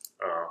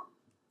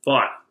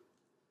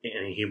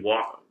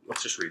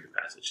 Let's just read the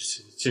passage.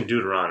 It's in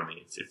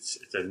Deuteronomy. It's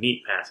a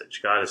neat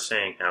passage. God is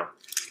saying how,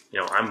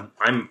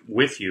 I'm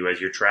with you as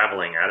you're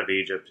traveling out of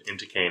Egypt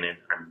into Canaan.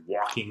 I'm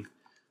walking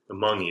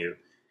among you,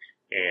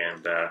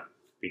 and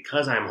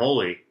because I'm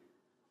holy,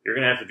 you're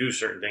going to have to do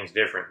certain things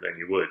different than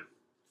you would.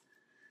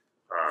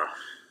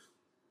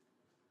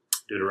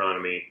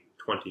 Deuteronomy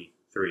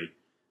 23,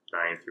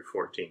 9 through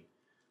 14.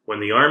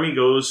 When the army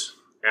goes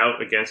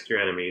out against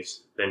your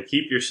enemies, then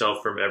keep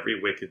yourself from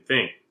every wicked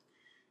thing.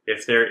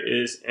 If there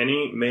is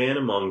any man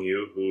among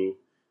you who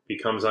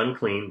becomes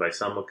unclean by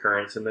some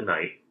occurrence in the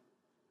night,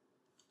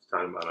 it's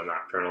talking about a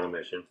nocturnal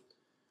emission,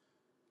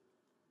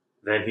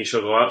 then he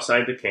shall go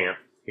outside the camp.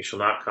 He shall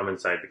not come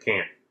inside the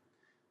camp.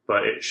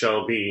 But it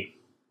shall be,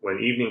 when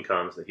evening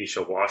comes, that he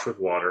shall wash with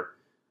water.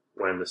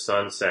 When the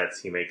sun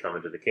sets, he may come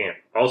into the camp.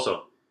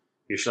 Also,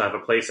 you shall have a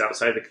place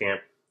outside the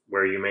camp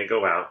where you may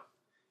go out,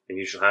 and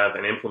you shall have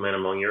an implement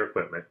among your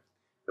equipment.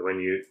 And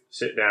when you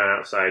sit down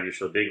outside, you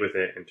shall dig with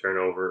it and turn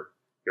over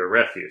your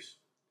refuse.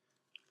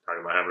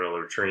 Talking about having a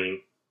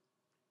latrine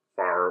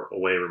far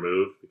away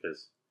removed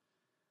because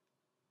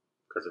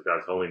of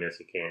God's holiness,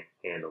 he can't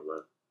handle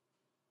the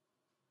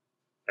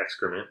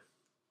excrement.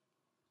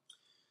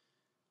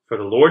 For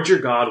the Lord your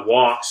God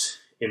walks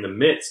in the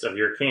midst of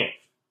your camp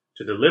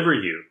to deliver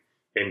you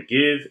and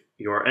give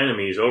your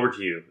enemies over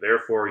to you.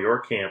 Therefore your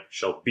camp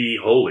shall be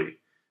holy,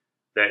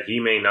 that he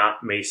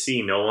may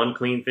see no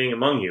unclean thing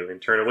among you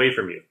and turn away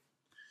from you.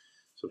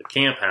 So the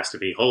camp has to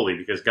be holy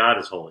because God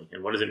is holy.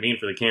 And what does it mean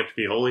for the camp to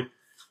be holy?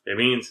 It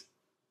means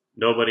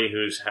nobody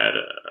who's had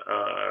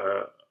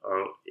a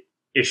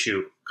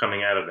issue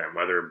coming out of them,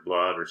 whether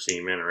blood or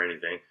semen or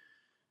anything,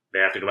 they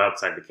have to go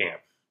outside the camp.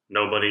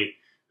 Nobody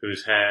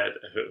who's had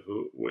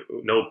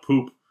no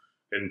poop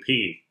and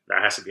pee,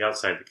 that has to be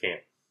outside the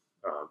camp.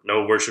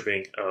 No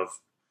worshiping of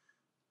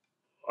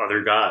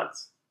other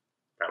gods,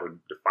 that would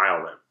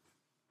defile them.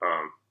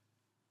 I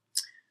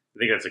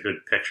think that's a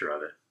good picture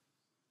of it.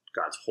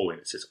 God's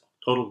holiness is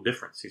total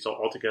difference. He's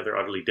altogether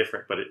utterly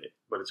different, but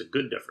it's a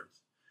good difference.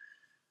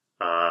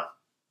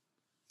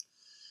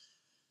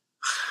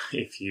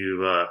 If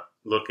you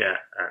look at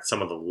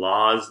some of the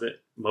laws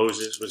that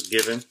Moses was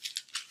given,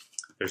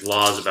 there's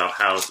laws about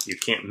how you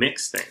can't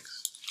mix things.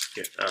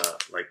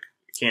 Like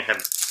you can't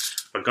have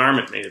a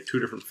garment made of two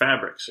different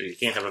fabrics, or you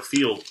can't have a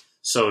field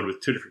sowed with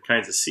two different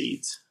kinds of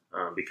seeds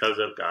because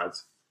of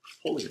God's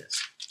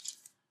holiness.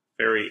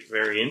 Very,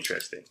 very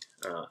interesting.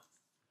 So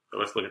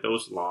let's look at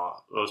those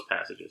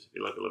passages. If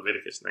you look at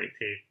Leviticus 19.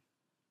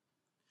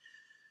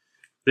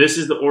 This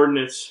is the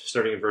ordinance,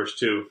 starting in verse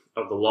 2,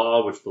 of the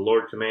law which the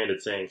Lord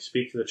commanded, saying,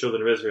 Speak to the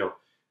children of Israel,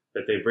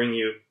 that they bring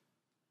you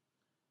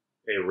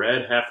a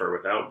red heifer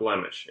without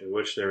blemish, in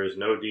which there is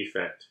no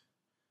defect,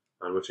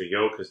 on which a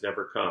yoke has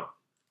never come.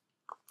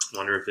 I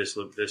wonder if this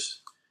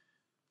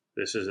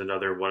is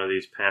another one of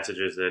these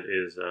passages that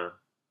is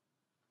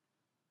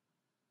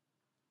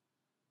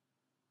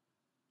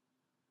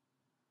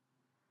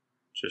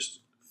just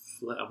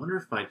I wonder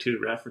if my two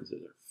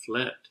references are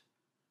flipped.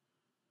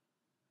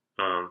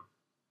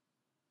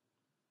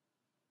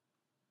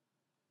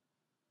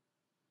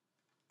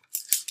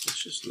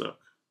 Let's just look.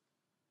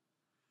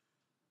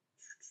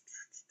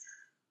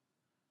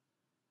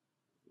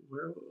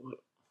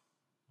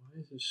 why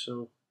is this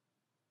so?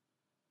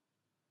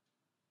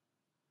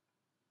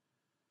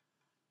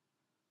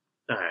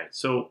 All right,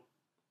 so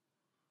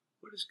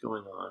what is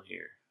going on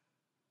here?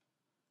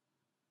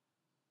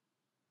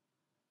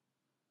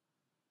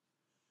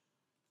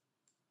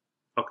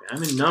 Okay,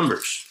 I'm in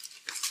Numbers.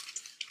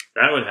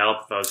 That would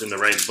help if I was in the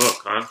right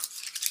book, huh?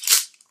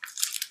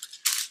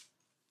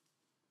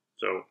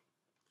 So,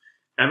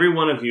 every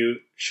one of you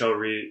shall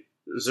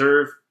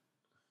reserve.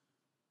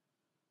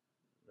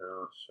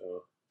 No,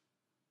 so.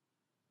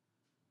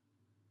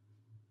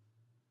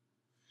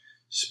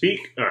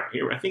 Speak. All right,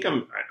 here. I think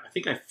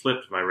I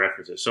flipped my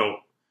references.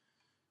 So,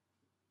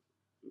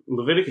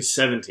 Leviticus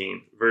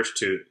 17, verse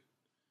 2.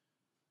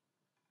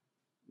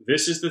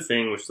 This is the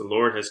thing which the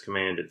Lord has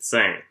commanded,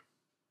 saying.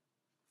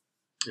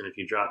 And if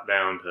you drop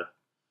down to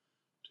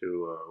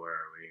where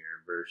are we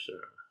here? Verse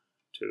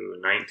to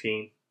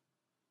 19.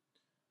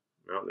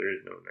 No, there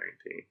is no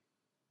 19.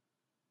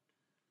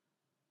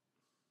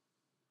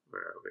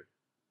 Where are we?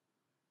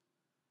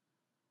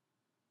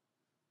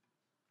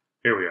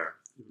 Here we are.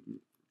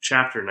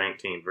 Chapter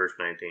 19, verse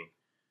 19.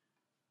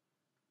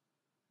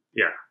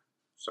 Yeah,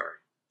 sorry.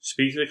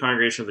 Speak to the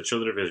congregation of the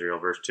children of Israel,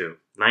 verse 2.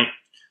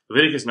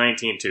 Leviticus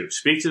 19:2.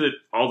 Speak to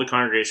all the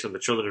congregation of the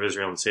children of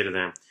Israel and say to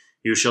them,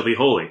 you shall be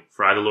holy,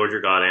 for I, the Lord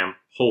your God, am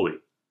holy.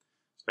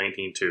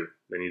 19:2.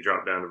 Then you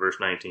drop down to verse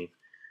 19.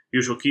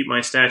 You shall keep my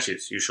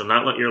statutes. You shall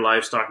not let your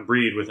livestock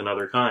breed with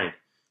another kind.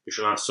 You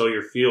shall not sow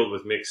your field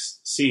with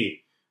mixed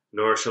seed,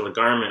 nor shall a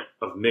garment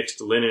of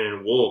mixed linen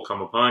and wool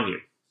come upon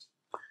you.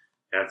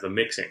 Have the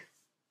mixing.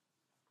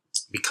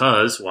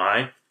 Because,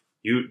 why?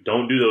 You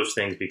don't do those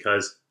things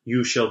because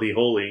you shall be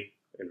holy,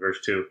 in verse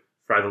 2,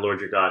 for I, the Lord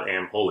your God,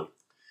 am holy.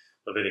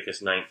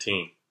 Leviticus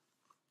 19.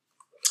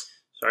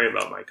 Sorry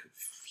about my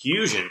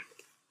confusion.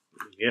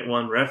 You get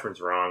one reference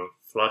wrong,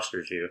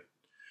 flusters you.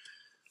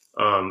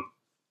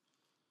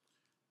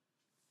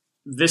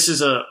 This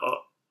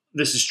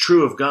is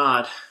true of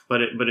God,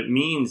 but it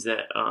means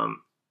that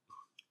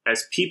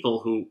as people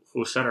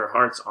who set our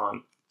hearts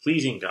on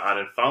pleasing God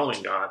and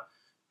following God,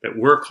 that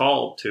we're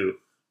called to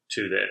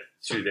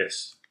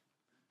this,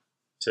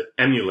 to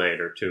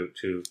emulate or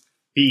to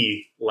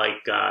be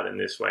like God in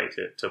this way,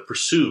 to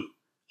pursue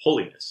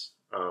holiness.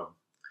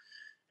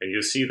 And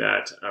you'll see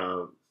that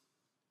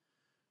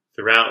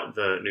throughout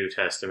the New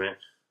Testament.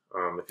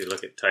 If you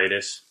look at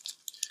Titus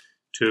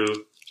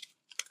 2,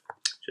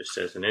 just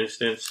as an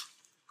instance,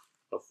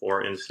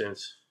 for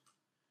instance,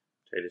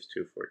 Titus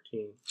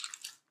 2:14.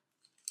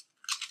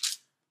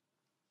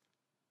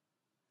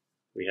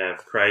 We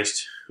have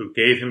Christ who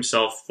gave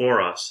himself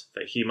for us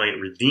that he might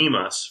redeem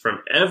us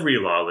from every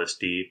lawless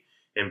deed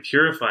and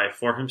purify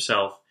for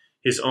himself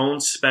his own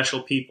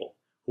special people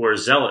who are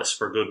zealous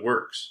for good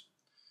works.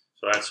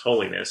 So that's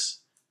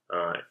holiness,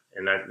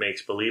 and that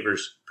makes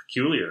believers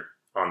peculiar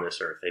on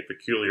this earth, a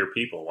peculiar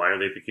people. Why are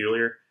they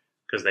peculiar?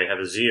 Because they have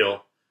a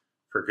zeal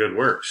for good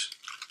works.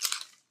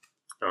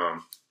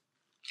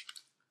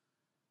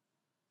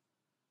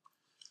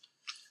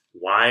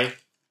 Why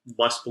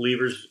must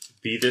believers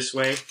be this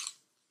way?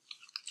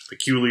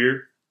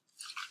 Peculiar.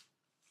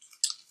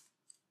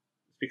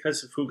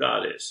 Because of who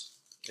God is.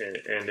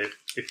 And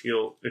if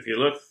you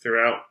look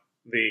throughout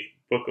the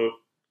book of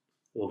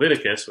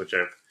Leviticus, which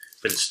I've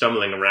been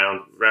stumbling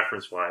around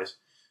reference-wise,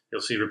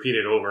 you'll see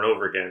repeated over and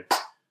over again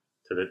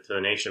to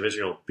the nation of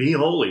Israel, be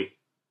holy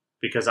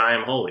because I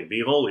am holy.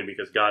 Be holy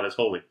because God is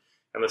holy.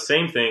 And the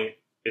same thing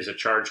is a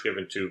charge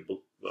given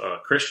to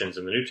Christians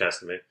in the New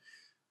Testament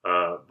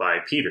by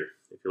Peter.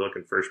 If you look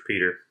in 1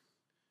 Peter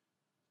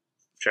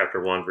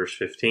chapter 1, verse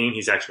 15,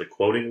 he's actually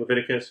quoting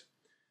Leviticus.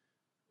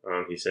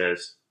 He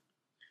says,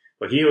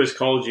 but he who has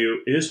called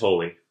you is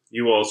holy.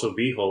 You also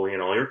be holy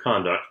in all your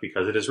conduct,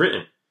 because it is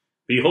written,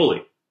 be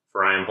holy,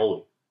 for I am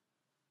holy.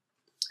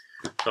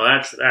 So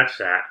that's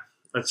that.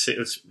 Let's see,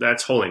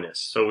 that's holiness.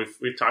 So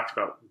we've talked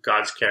about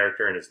God's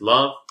character and his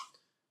love,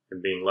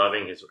 and being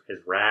loving, his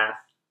wrath,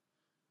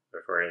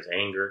 or his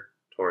anger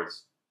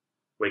towards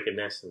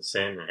wickedness and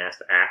sin, and has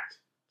to act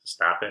to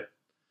stop it.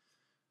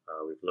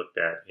 We've looked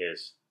at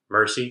his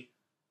mercy,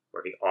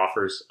 where he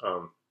offers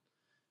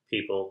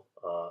people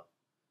a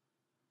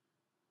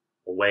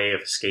way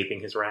of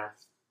escaping his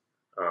wrath.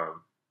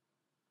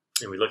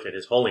 And we looked at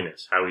his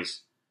holiness, how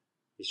he's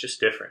just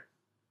different,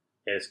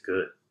 and it's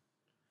good,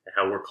 and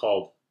how we're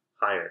called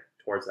higher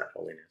towards that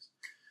holiness.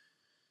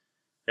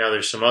 Now,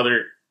 there's some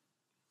other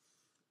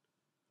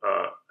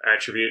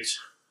attributes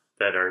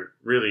that are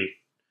really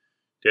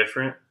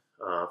different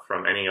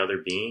from any other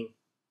being.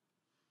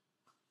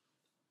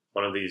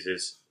 One of these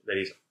is that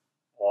he's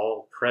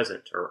all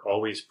present, or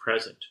always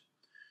present.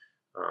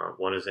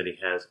 One is that he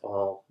has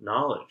all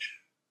knowledge.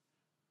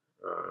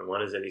 And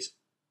one is that he's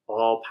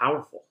all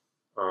powerful.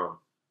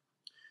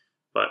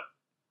 But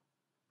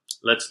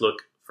let's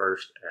look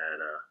first at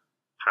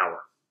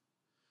power.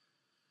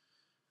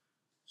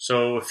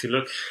 So if you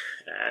look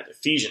at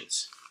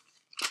Ephesians,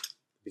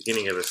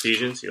 beginning of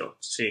Ephesians, you'll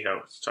see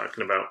how it's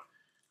talking about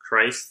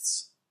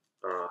Christ's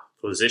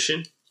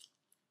position.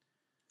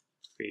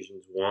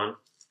 Ephesians 1.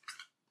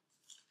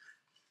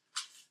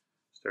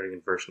 starting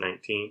in verse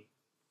 19.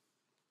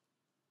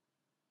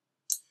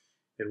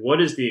 And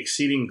what is the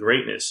exceeding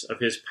greatness of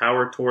his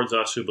power towards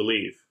us who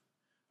believe,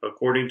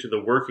 according to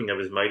the working of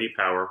his mighty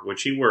power,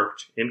 which he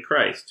worked in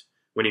Christ,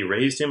 when he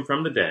raised him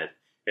from the dead,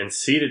 and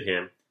seated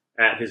him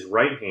at his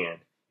right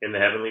hand in the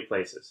heavenly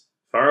places,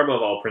 far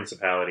above all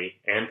principality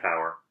and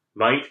power,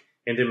 might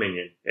and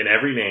dominion, and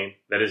every name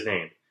that is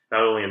named,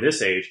 not only in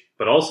this age,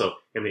 but also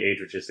in the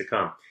age which is to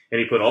come. And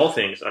he put all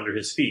things under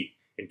his feet,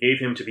 and gave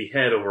him to be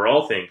head over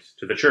all things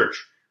to the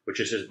church, which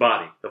is his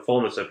body, the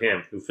fullness of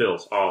him who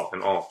fills all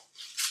in all.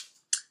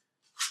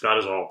 God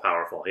is all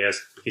powerful.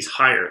 He's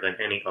higher than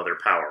any other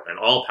power, and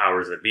all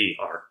powers that be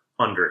are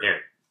under him.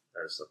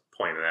 That's the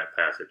point of that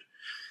passage.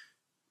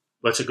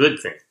 But it's a good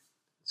thing.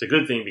 It's a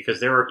good thing because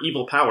there are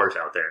evil powers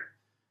out there.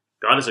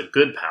 God is a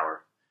good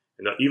power,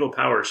 and the evil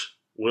powers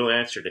will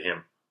answer to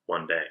him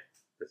one day.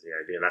 That's the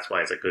idea. That's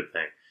why it's a good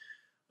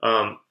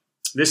thing.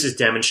 This is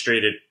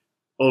demonstrated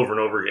over and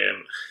over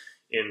again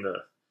in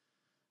the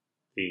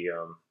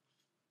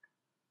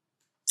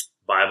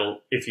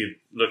Bible. If you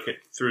look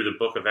through the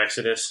book of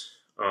Exodus,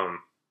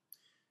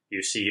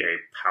 you see a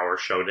power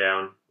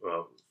showdown.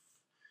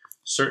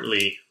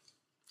 Certainly,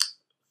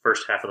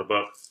 first half of the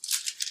book,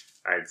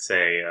 I'd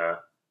say,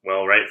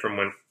 right from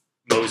when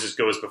Moses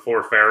goes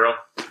before Pharaoh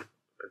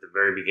at the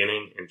very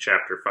beginning in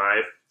chapter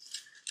 5,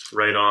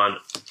 right on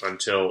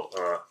until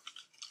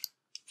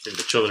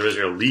the children of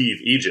Israel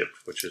leave Egypt,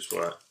 which is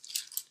what,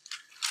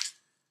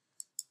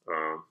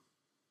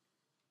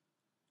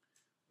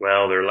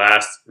 their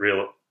last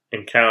real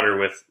encounter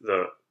with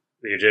the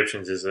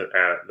Egyptians is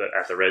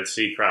at the Red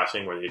Sea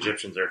crossing, where the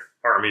Egyptians'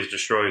 army is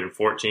destroyed in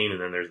 14,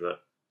 and then there's the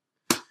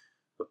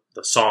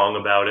song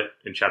about it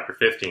in chapter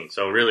 15.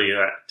 So really,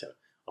 a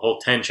whole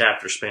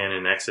 10-chapter span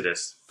in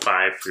Exodus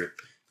 5 through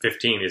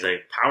 15 is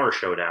a power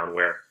showdown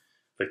where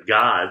the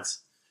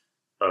gods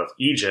of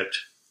Egypt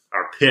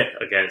are pit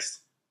against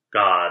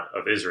God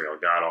of Israel,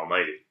 God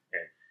Almighty.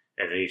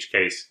 And in each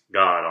case,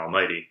 God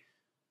Almighty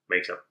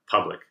makes a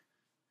public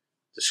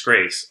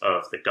disgrace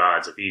of the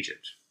gods of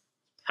Egypt.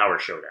 Power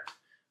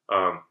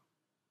showdown.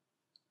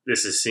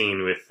 This is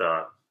seen with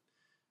the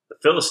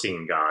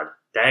Philistine god,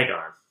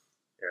 Dagon.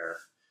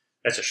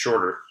 That's a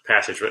shorter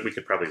passage, but we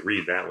could probably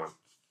read that one.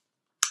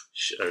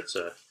 It's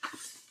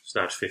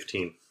not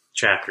 15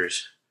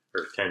 chapters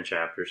or 10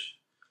 chapters.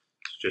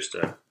 It's just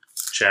a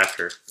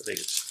chapter. I think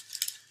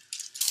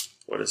it's,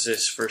 what is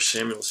this? 1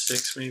 Samuel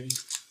 6, maybe?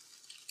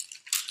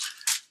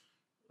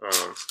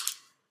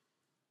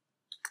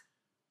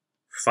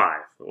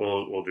 5.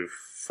 We'll do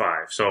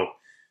 5. So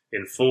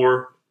in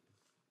 4,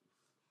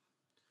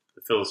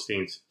 the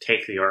Philistines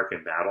take the ark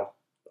in battle,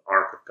 the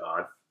ark of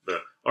God.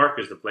 The ark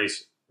is the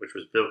place which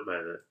was built by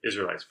the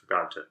Israelites for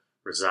God to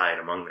reside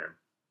among them.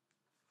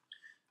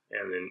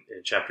 And in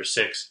chapter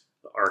 6,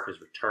 the ark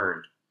is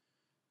returned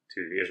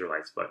to the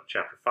Israelites. But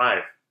chapter 5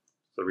 is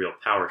the real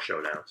power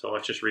showdown. So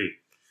let's just read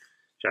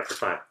chapter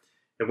 5.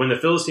 And when the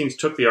Philistines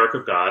took the ark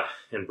of God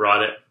and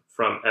brought it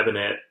from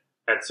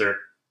Ebenezer,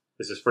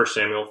 this is 1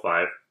 Samuel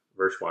 5,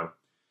 verse 1,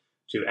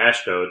 to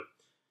Ashdod,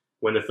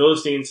 then the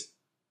Philistines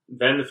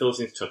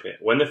took it.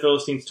 When the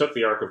Philistines took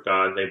the ark of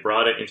God, they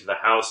brought it into the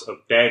house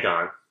of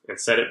Dagon and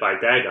set it by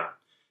Dagon.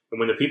 And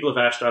when the people of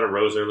Ashdod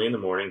arose early in the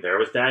morning, there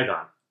was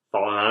Dagon,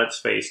 fallen on its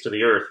face to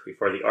the earth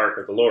before the ark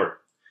of the Lord.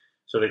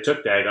 So they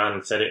took Dagon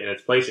and set it in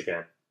its place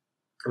again.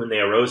 And when they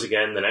arose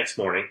again the next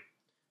morning,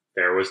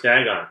 there was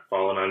Dagon,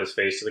 fallen on his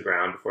face to the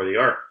ground before the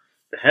ark.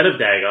 The head of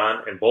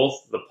Dagon and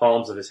both the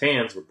palms of his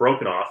hands were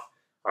broken off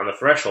on the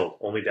threshold.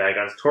 Only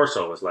Dagon's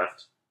torso was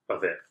left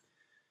of it.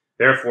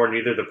 Therefore,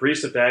 neither the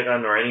priests of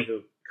Dagon nor any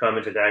who come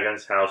into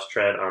Dagon's house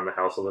tread on the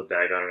household of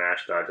Dagon and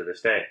Ashdod to this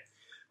day.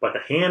 But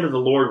the hand of the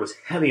Lord was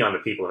heavy on the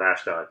people of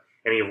Ashdod,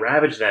 and he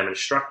ravaged them and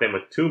struck them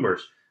with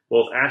tumors,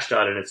 both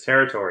Ashdod and its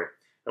territory.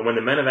 And when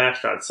the men of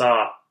Ashdod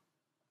saw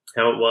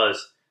how it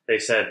was, they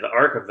said, the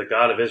ark of the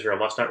God of Israel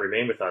must not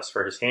remain with us,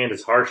 for his hand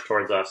is harsh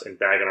towards us and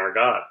Dagon our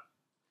God.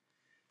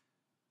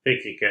 I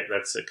think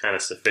that's kind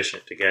of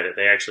sufficient to get it.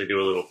 They actually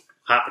do a little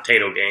hot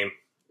potato game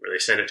where they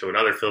send it to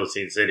another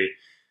Philistine city,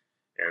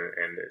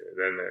 and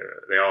then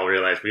they all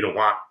realize we don't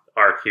want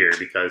ark here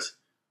because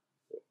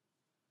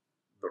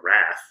the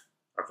wrath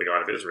of the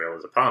God of Israel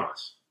is upon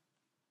us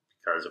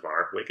because of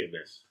our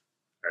wickedness,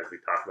 as we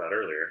talked about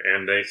earlier,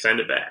 and they send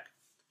it back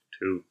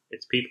to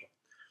its people.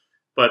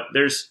 But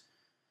there's,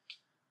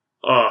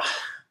 all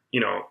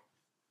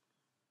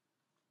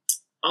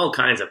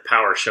kinds of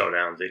power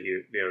showdowns that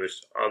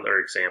there's other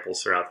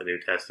examples throughout the New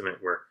Testament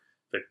where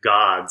the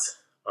gods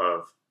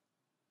of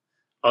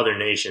other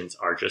nations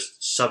are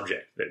just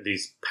subject, that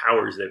these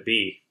powers that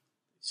be,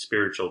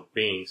 spiritual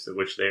beings to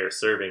which they are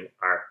serving,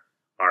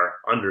 are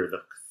under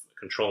the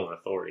control and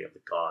authority of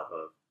the God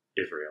of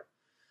Israel.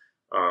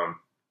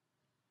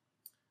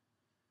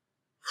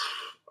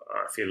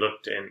 If you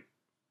looked in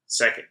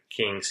 2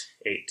 Kings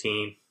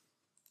 18,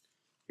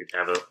 you'd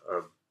have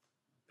a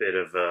bit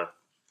of an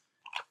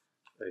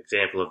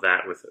example of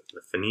that with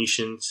the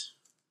Phoenicians.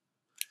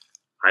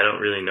 I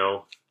don't really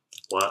know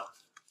what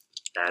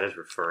that is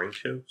referring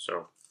to,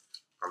 so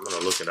I'm going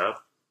to look it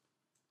up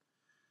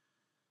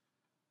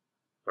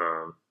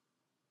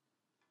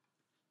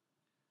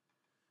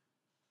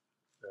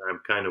I'm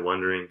kind of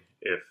wondering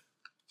if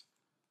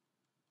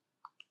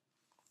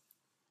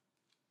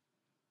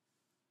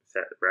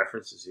that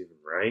reference is even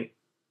right.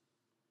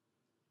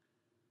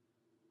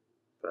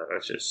 But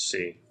let's just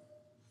see.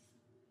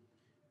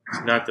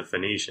 It's not the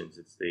Phoenicians,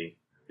 it's the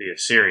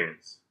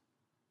Assyrians.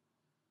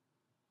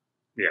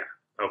 Yeah,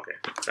 okay,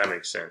 that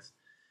makes sense.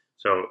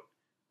 So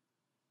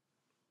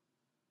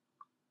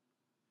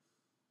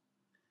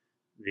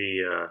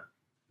the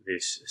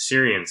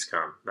Assyrians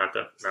come, not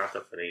the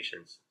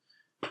Phoenicians.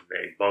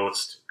 They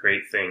boast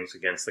great things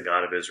against the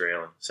God of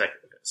Israel in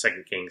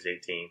 2 Kings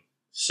 18.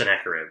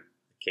 Sennacherib,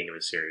 the king of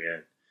Assyria,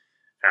 and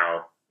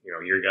how,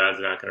 your God's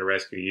not going to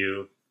rescue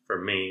you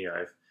from me.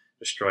 I've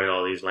destroyed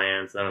all these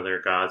lands. None of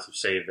their gods have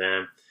saved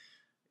them.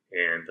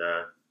 And,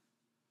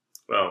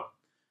 well,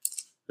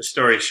 the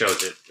story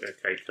shows it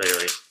quite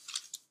clearly.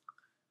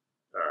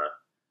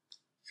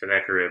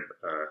 Sennacherib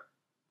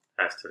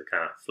has to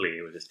kind of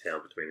flee with his tail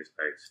between his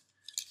legs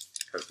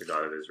because the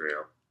God of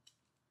Israel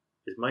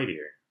is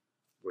mightier.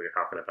 We're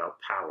talking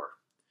about power.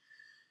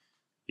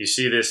 You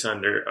see this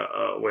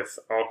with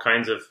all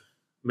kinds of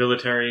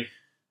military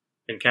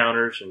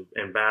encounters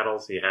and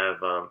battles. You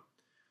have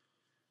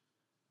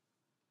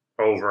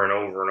over and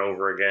over and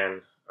over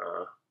again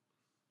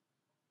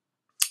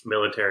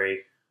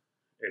military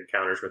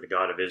encounters where the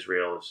God of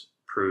Israel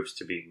proves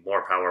to be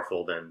more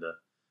powerful than the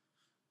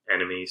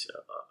enemies.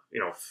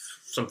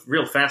 Some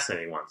real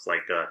fascinating ones,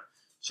 like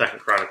 2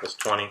 Chronicles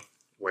 20,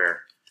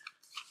 where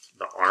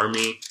the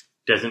army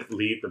doesn't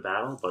lead the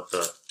battle, but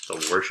the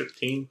worship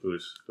team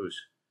who's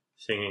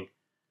singing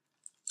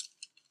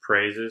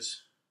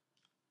praises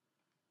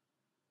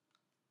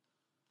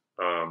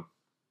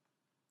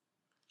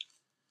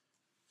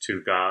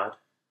to God.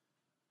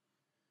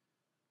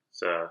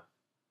 It's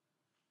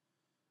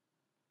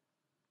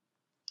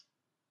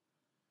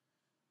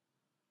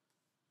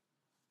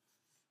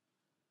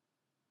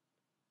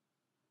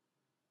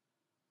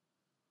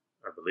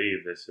I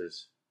believe this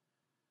is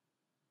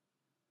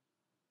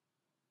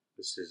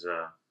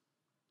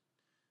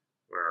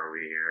where are we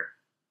here?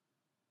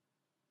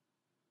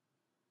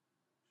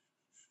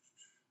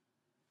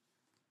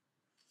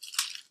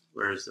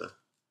 I'm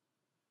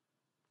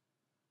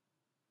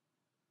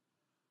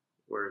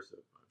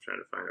trying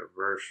to find a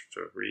verse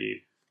to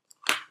read.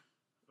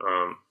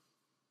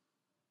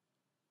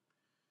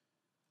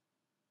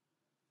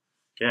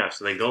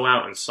 So they go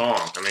out in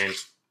song.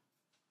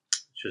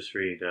 Just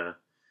read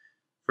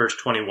verse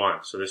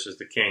 21. So this is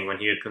the king. When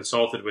he had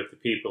consulted with the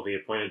people, he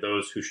appointed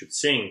those who should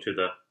sing to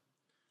the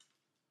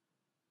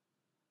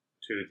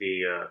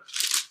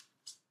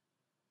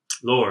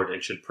Lord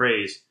and should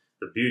praise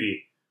the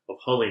beauty of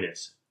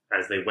holiness.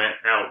 As they went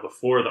out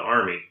before the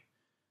army,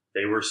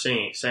 they were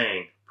saying,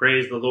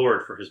 "Praise the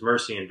Lord, for his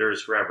mercy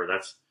endures forever."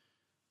 That's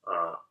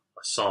a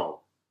psalm.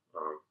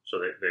 So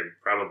they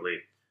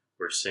probably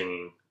were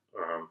singing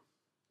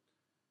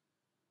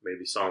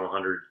maybe Psalm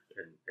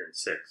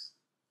 106.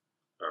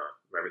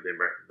 Maybe they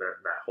read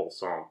that whole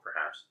psalm,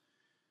 perhaps.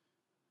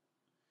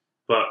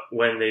 But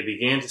when they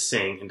began to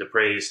sing and to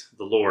praise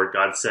the Lord,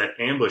 God set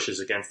ambushes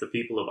against the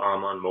people of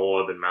Ammon,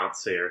 Moab, and Mount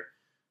Seir,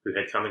 who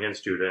had come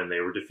against Judah, and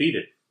they were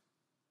defeated.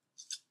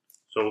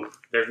 So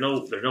there's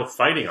no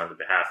fighting on the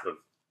behalf of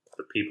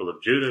the people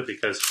of Judah,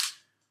 because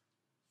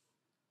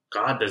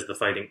God does the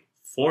fighting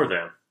for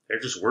them. They're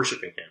just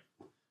worshiping him,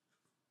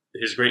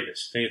 his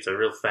greatness. I think it's a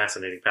real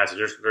fascinating passage.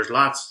 There's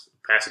lots of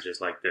passages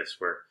like this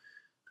where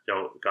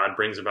God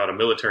brings about a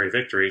military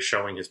victory,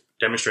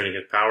 demonstrating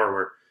his power,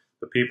 where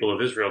the people of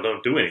Israel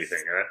don't do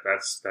anything.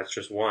 That's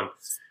just one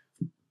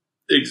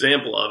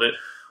example of it.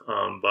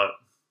 But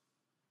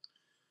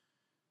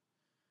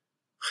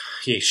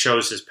he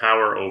shows his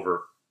power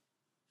over.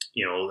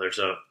 There's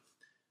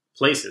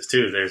places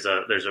too. There's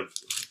a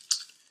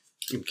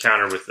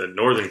encounter with the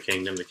northern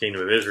kingdom, the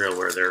kingdom of Israel,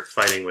 where they're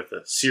fighting with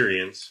the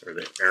Syrians or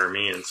the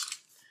Arameans.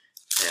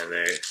 And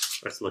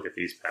let's look at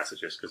these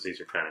passages, because these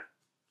are kind of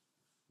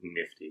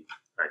nifty,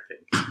 I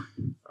think.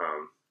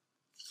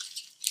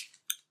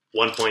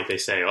 One point they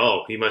say,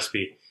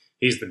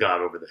 he's the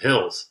God over the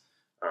hills,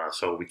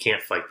 so we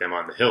can't fight them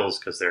on the hills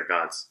because their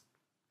God's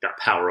got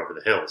power over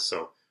the hills,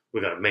 so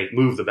we got to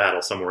move the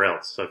battle somewhere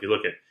else. So if you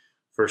look at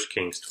 1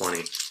 Kings 20,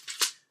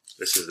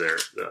 this is the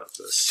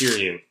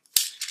Syrian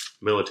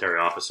military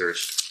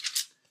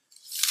officers,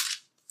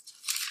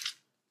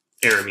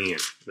 Aramean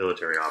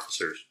military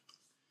officers,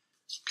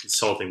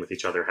 consulting with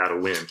each other how to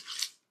win.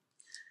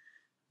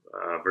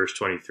 Verse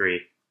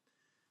 23,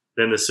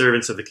 then the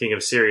servants of the king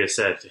of Syria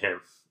said to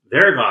him,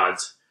 their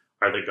gods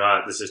are the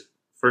God. This is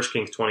 1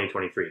 Kings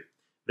 20:23.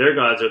 Their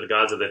gods are the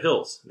gods of the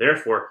hills.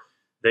 Therefore,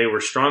 they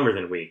were stronger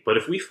than we. But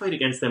if we fight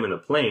against them in the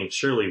plain,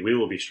 surely we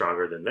will be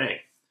stronger than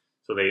they.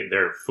 So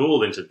they're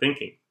fooled into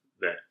thinking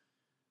that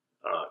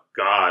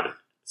God's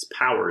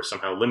power is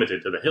somehow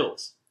limited to the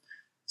hills.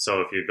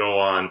 So if you go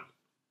on,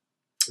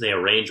 they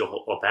arrange a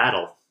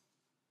battle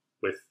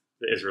with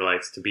the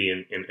Israelites to be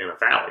in a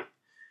valley.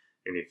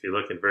 And if you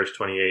look in verse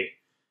 28,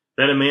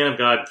 then a man of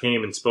God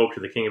came and spoke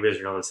to the king of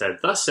Israel and said,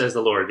 thus says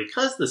the Lord,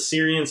 because the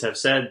Syrians have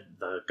said,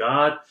 the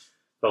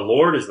The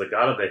Lord is the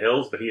God of the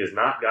hills, but he is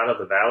not God of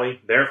the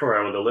valley. Therefore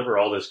I will deliver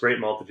all this great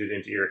multitude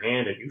into your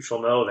hand, and you shall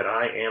know that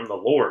I am the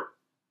Lord.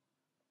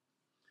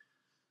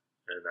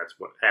 And that's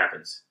what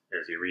happens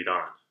as you read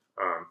on.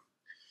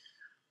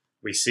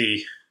 We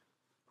see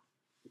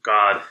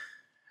God,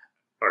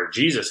 or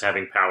Jesus,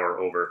 having power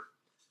over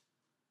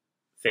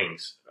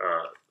things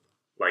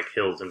like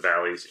hills and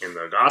valleys in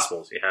the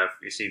Gospels.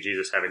 You see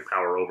Jesus having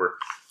power over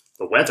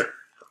the weather.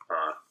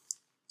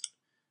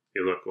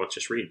 You look. Let's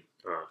just read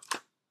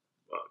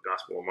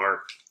Gospel of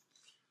Mark,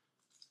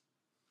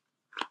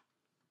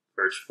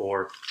 verse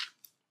 4.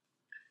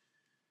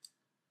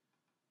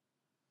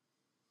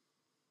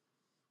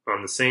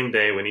 On the same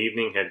day, when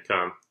evening had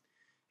come,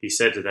 he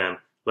said to them,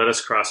 "Let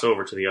us cross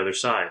over to the other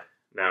side."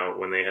 Now,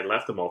 when they had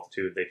left the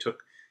multitude, they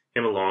took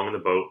him along in the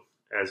boat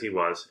as he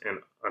was,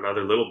 and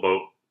another little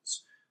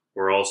boats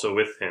were also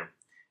with him.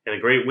 And a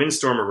great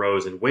windstorm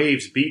arose, and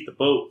waves beat the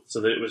boat,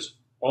 so that it was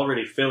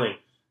already filling,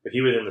 but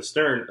he was in the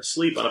stern,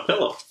 asleep on a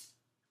pillow.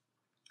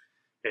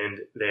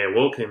 And they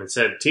awoke him and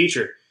said,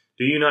 "Teacher,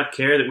 do you not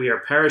care that we are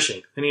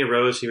perishing?" Then he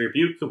arose, he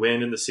rebuked the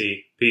wind and the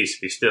sea. "Peace,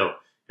 be still."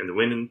 And the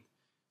wind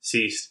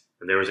ceased,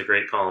 and there was a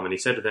great calm. And he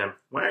said to them,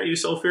 "Why are you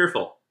so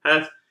fearful?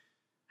 How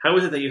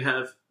is it that you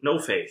have no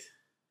faith?"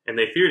 And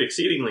they feared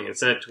exceedingly and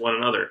said to one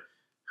another,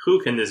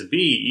 "Who can this be?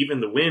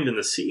 Even the wind and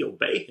the sea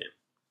obey him."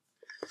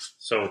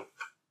 So,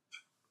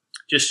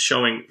 just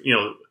showing,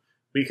 you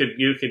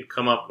could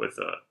come up with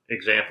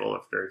example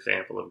after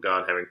example of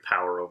God having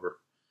power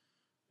over,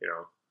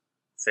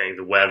 saying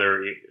the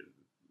weather.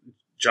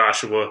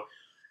 Joshua,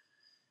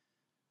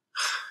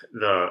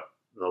 the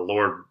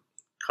Lord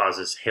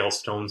causes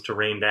hailstones to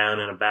rain down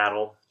in a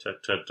battle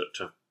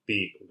to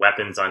be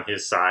weapons on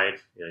his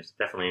side. He's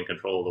definitely in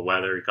control of the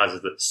weather. He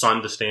causes the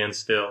sun to stand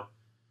still.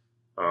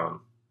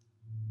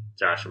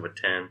 Joshua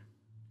 10.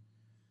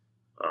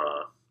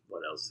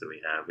 What else do we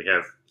have? We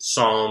have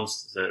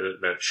Psalms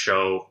that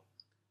show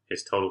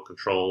his total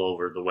control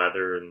over the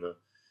weather and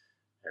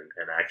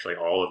actually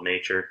all of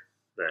nature.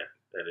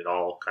 That it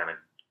all kind of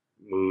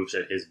moves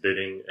at his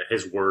bidding, at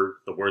his word,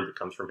 the word that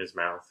comes from his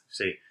mouth.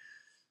 See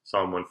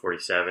Psalm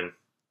 147.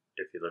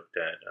 If you looked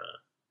at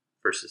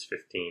verses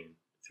 15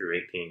 through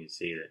 18, you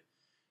see that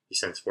he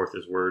sends forth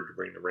his word to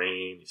bring the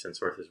rain. He sends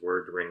forth his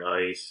word to bring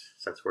ice.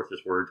 He sends forth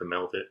his word to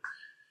melt it.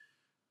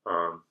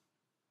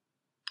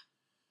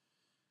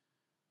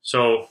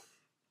 So,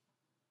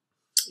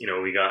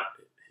 we got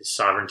his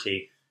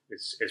sovereignty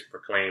is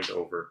proclaimed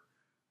over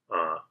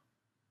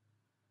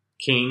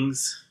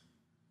kings,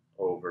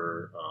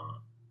 over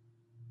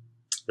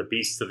the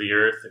beasts of the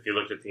earth. If you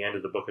looked at the end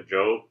of the book of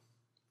Job,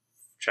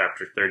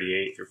 chapter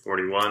 38 through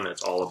 41,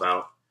 that's all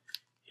about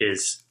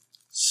his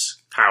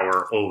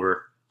power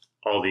over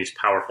all these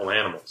powerful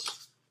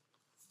animals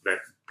that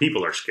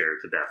people are scared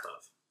to death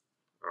of.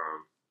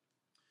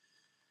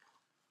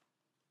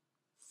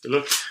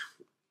 Look,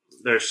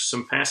 there's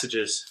some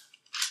passages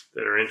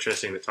that are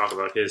interesting that talk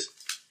about his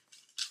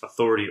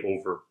authority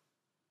over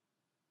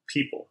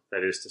people,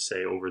 that is to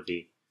say, over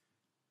the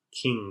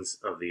kings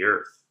of the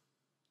earth.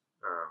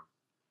 I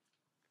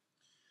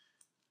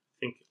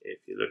think if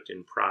you looked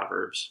in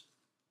Proverbs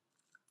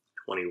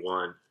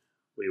 21,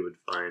 we would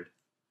find a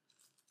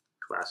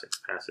classic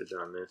passage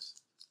on this.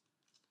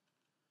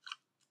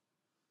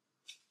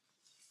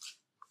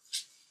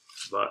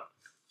 But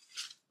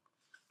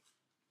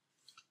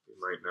you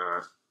might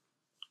not,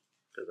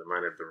 because I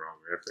might have the wrong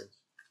reference.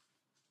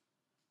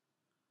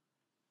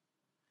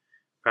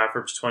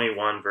 Proverbs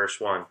 21, verse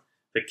 1.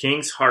 The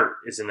king's heart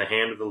is in the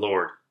hand of the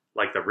Lord.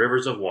 Like the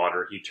rivers of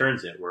water, he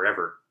turns it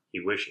wherever he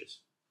wishes.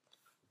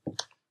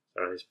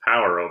 So his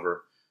power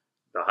over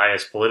the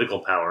highest political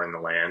power in the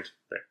land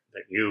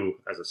that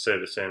you, as a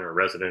citizen or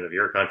resident of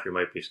your country,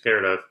 might be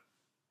scared of,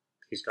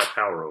 he's got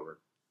power over.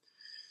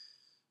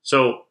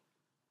 So,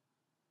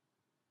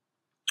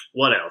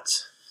 what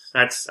else?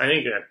 I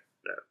think that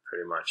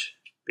pretty much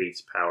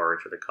beats power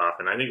to the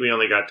coffin. I think we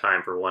only got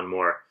time for one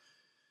more.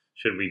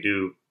 Should we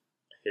do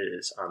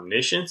his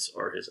omniscience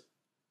or his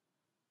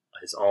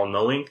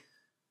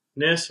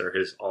all-knowingness or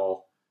his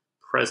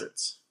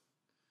all-presence?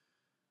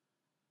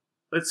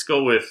 Let's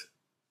go with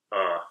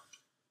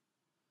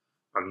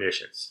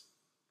omniscience.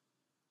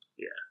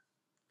 Yeah.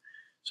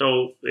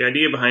 So the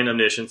idea behind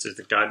omniscience is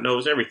that God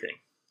knows everything.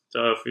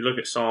 So if we look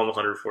at Psalm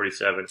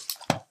 147,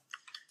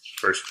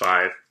 verse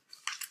 5,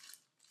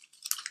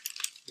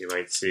 you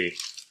might see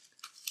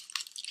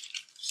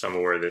some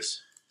of where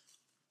this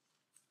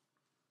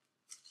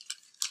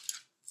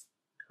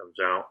comes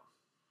out.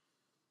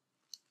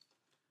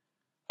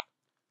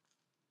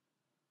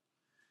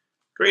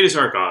 Great is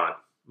our God,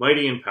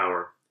 mighty in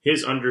power.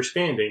 His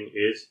understanding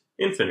is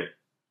infinite.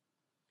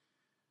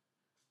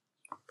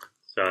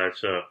 So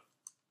that's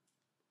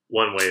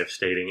one way of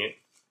stating it.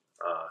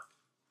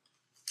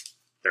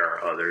 There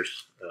are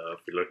others. If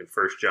we look at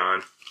 1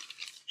 John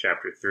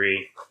chapter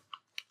 3,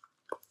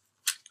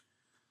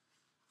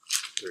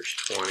 verse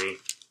 20.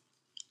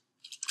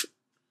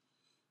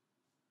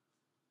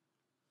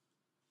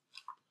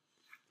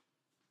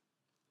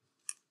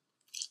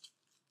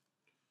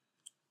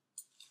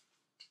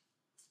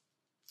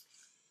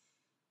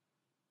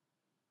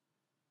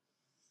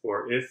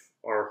 For if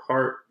our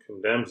heart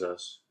condemns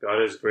us, God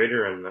is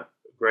greater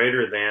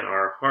than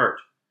our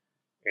heart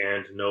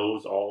and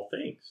knows all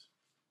things.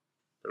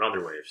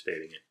 Another way of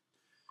stating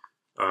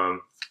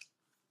it.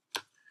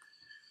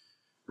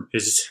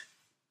 His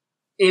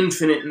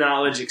infinite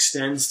knowledge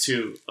extends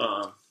to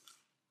the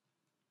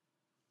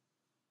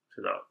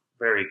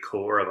very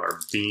core of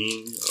our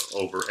being,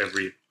 over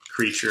every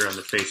creature on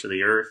the face of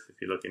the earth. If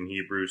you look in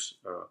Hebrews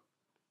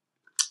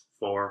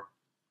 4,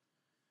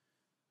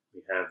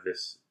 we have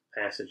this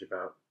passage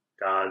about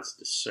God's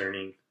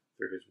discerning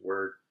through his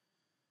word.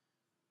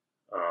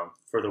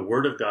 For the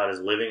word of God is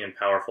living and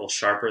powerful,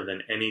 sharper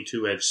than any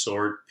two-edged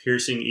sword,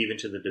 piercing even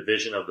to the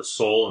division of the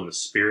soul and the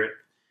spirit,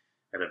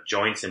 and of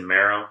joints and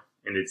marrow,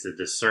 and it's a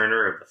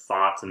discerner of the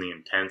thoughts and the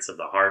intents of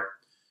the heart.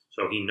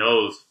 So he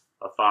knows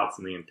the thoughts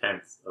and the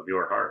intents of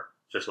your heart,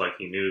 just like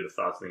he knew the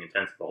thoughts and the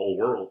intents of the whole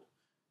world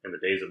in the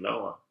days of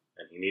Noah,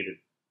 and he needed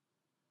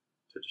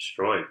to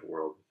destroy the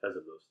world because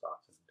of those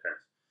thoughts and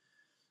intents.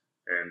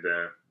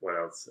 And what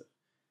else?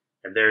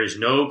 And there is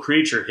no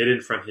creature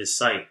hidden from his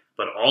sight,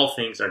 but all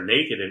things are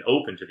naked and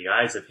open to the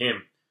eyes of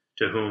him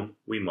to whom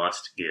we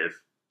must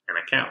give an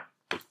account.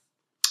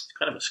 It's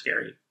kind of a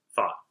scary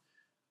thought,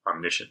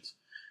 omniscience.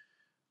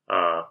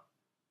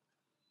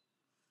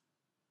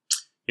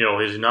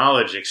 His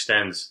knowledge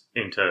extends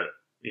into,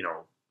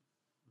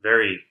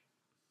 very,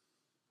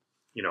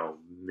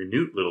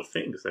 minute little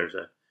things. There's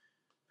a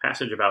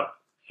passage about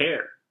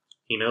hair.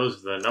 He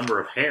knows the number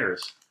of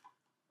hairs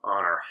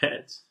on our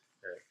heads.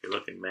 If you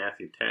look in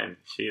Matthew 10, you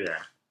see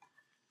that.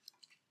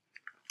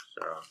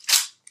 So,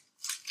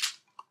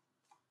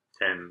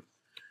 10,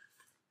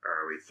 or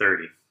are we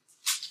 30?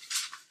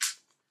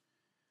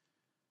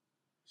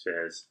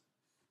 Says,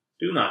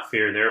 do not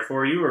fear,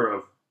 therefore, you are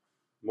of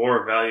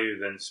more value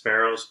than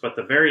sparrows, but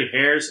the very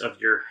hairs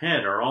of your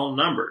head are all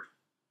numbered.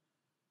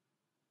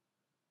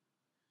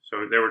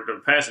 So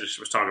the passage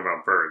was talking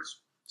about birds,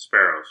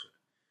 sparrows.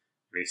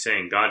 And he's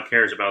saying God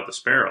cares about the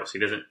sparrows. He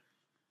doesn't.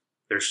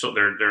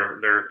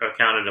 They're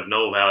accounted of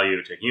no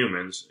value to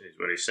humans, is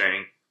what he's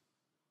saying.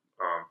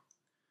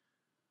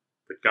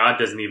 But God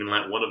doesn't even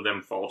let one of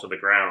them fall to the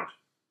ground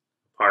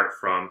apart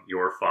from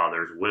your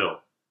Father's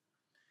will.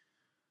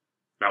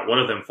 Not one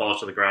of them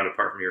falls to the ground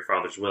apart from your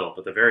Father's will,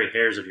 but the very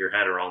hairs of your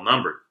head are all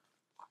numbered.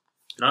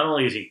 Not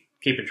only is he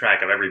keeping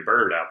track of every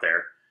bird out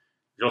there,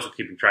 he's also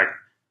keeping track of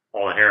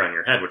all the hair on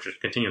your head, which is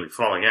continually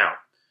falling out.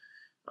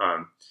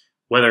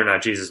 Whether or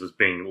not Jesus was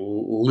being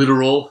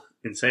literal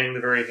in saying the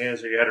very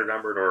hairs of your head are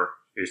numbered, or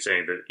he's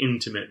saying the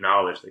intimate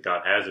knowledge that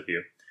God has of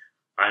you,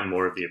 I'm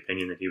more of the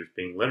opinion that he was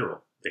being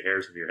literal. The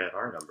hairs of your head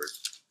are numbered.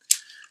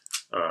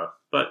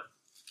 But,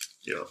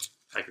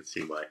 I can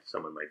see why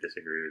someone might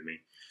disagree with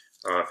me.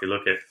 If you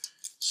look at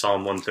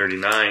Psalm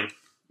 139,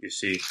 you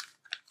see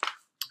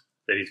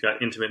that he's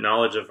got intimate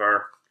knowledge of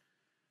our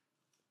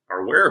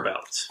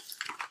whereabouts.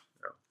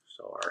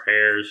 So our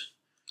hairs,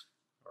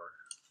 or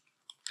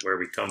where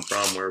we come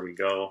from, where we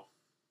go.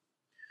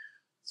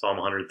 Psalm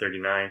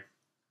 139.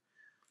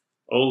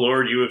 O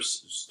Lord, you have,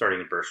 starting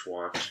in verse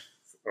 1,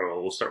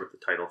 or we'll start with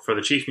the title. For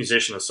the chief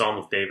musician, a psalm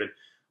of David.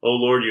 O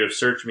Lord, you have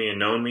searched me and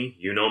known me.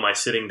 You know my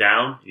sitting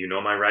down. You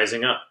know my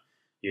rising up.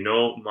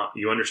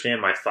 You understand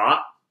my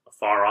thought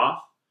afar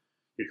off.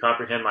 You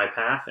comprehend my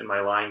path and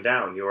my lying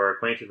down. You are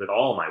acquainted with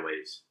all my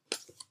ways.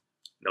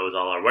 Knows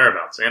all our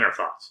whereabouts and our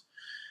thoughts.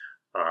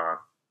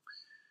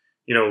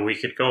 We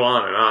could go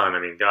on and on. I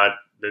mean, God,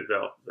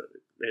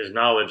 his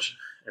knowledge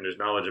and his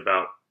knowledge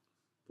about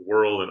the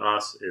world and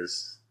us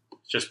is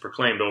just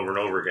proclaimed over and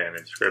over again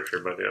in Scripture.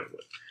 But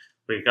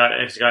he's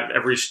got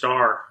every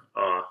star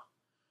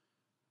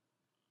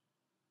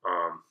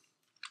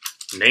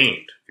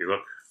named. If you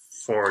look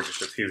forward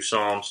just a few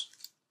Psalms,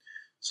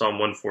 Psalm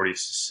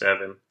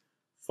 147,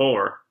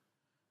 4,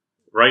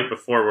 right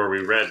before where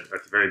we read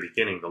at the very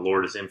beginning, the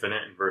Lord is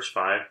infinite in verse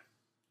 5.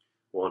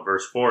 Well, in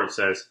verse 4 it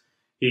says,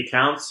 he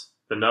counts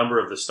the number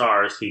of the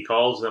stars, he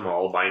calls them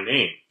all by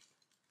name.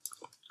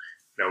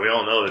 Now we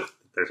all know that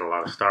there's a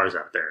lot of stars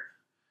out there.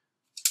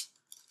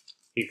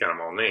 He's got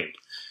them all named.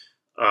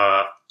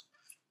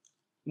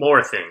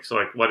 More things,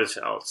 like what is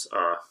else?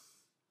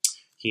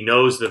 He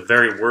knows the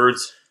very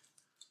words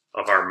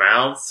of our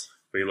mouths.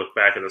 If we look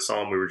back at the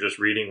psalm we were just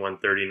reading,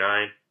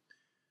 139,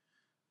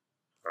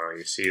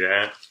 you see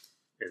that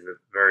in the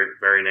very,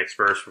 very next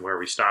verse from where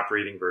we stopped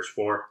reading, verse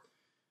 4.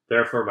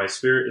 Therefore my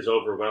spirit is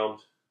overwhelmed.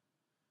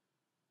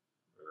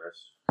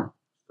 That's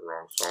the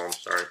wrong psalm,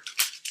 sorry.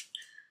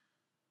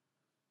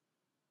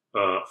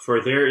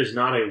 For there is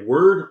not a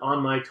word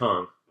on my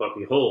tongue, but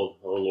behold,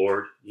 O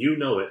Lord, you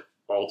know it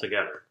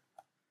altogether.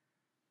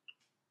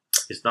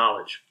 His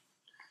knowledge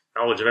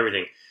of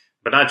everything,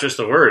 but not just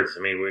the words.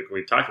 I mean,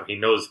 we talked about, he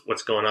knows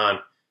what's going on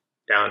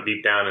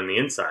deep down in the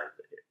inside,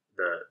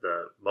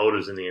 the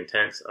motives and the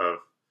intents of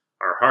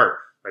our heart,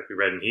 like we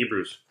read in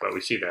Hebrews, but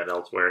we see that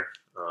elsewhere.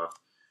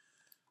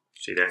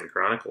 See that in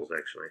Chronicles,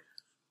 actually.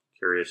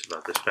 Curious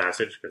about this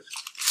passage because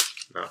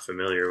I'm not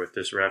familiar with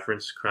this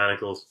reference.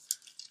 Chronicles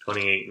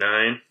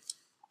 28:9.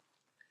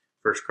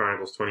 1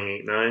 Chronicles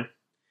 28:9.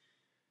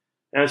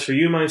 As for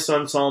you, my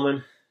son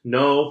Solomon,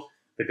 know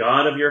the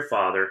God of your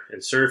father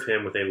and serve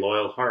him with a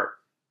loyal heart.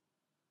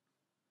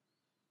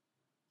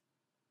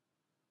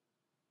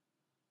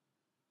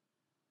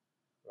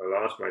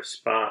 I lost my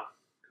spot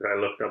because I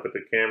looked up at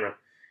the camera.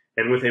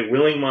 And with a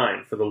willing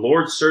mind, for the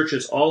Lord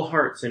searches all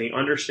hearts, and he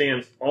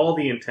understands all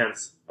the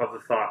intents of the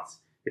thoughts.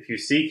 If you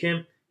seek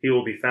him, he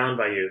will be found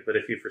by you. But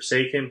if you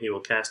forsake him, he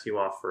will cast you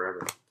off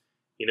forever.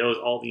 He knows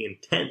all the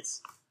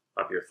intents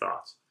of your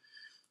thoughts.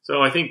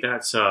 So I think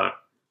that's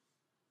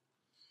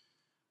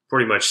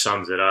pretty much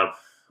sums it up.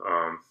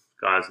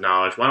 God's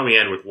knowledge. Why don't we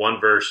end with one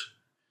verse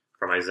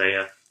from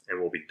Isaiah, and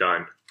we'll be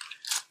done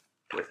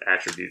with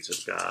attributes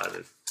of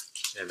God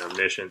and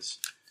omniscience.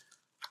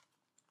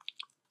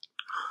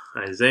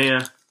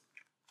 Isaiah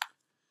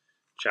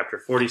chapter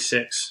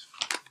 46.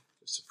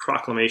 It's a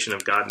proclamation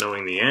of God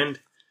knowing the end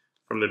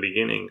from the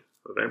beginning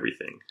of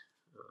everything.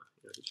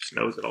 He just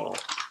knows it all.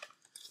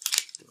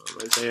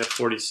 Isaiah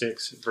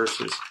 46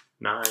 verses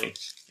 9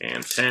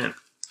 and 10.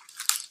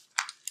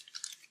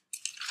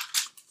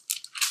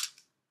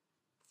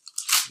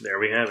 There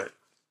we have it.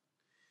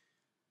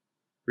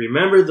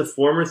 Remember the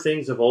former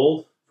things of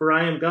old, for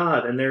I am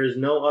God, and there is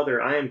no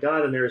other. I am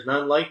God, and there is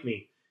none like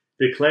me,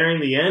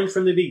 declaring the end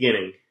from the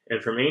beginning,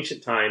 and from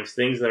ancient times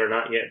things that are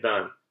not yet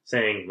done,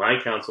 saying,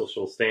 my counsel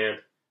shall stand,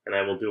 and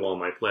I will do all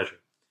my pleasure.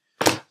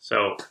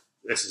 So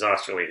this is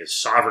actually his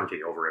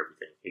sovereignty over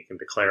everything. He can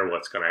declare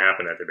what's going to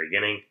happen at the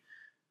beginning.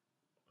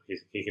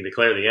 He can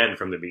declare the end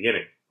from the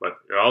beginning, but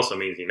it also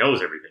means he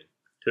knows everything,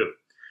 too.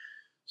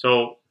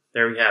 So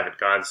there we have it,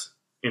 God's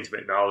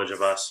intimate knowledge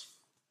of us.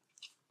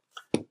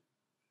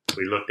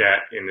 We looked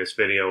at in this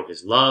video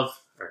his love,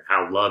 or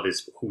how love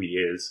is who he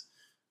is,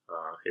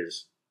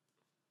 his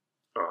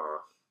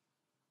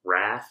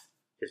wrath,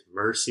 his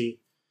mercy,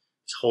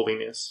 his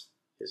holiness,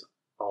 his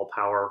all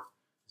power,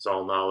 his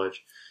all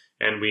knowledge.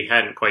 And we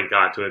hadn't quite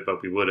got to it,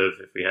 but we would have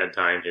if we had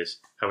time.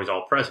 How he's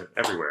all present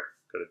everywhere.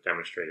 Could have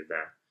demonstrated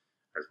that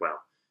as well.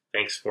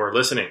 Thanks for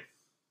listening.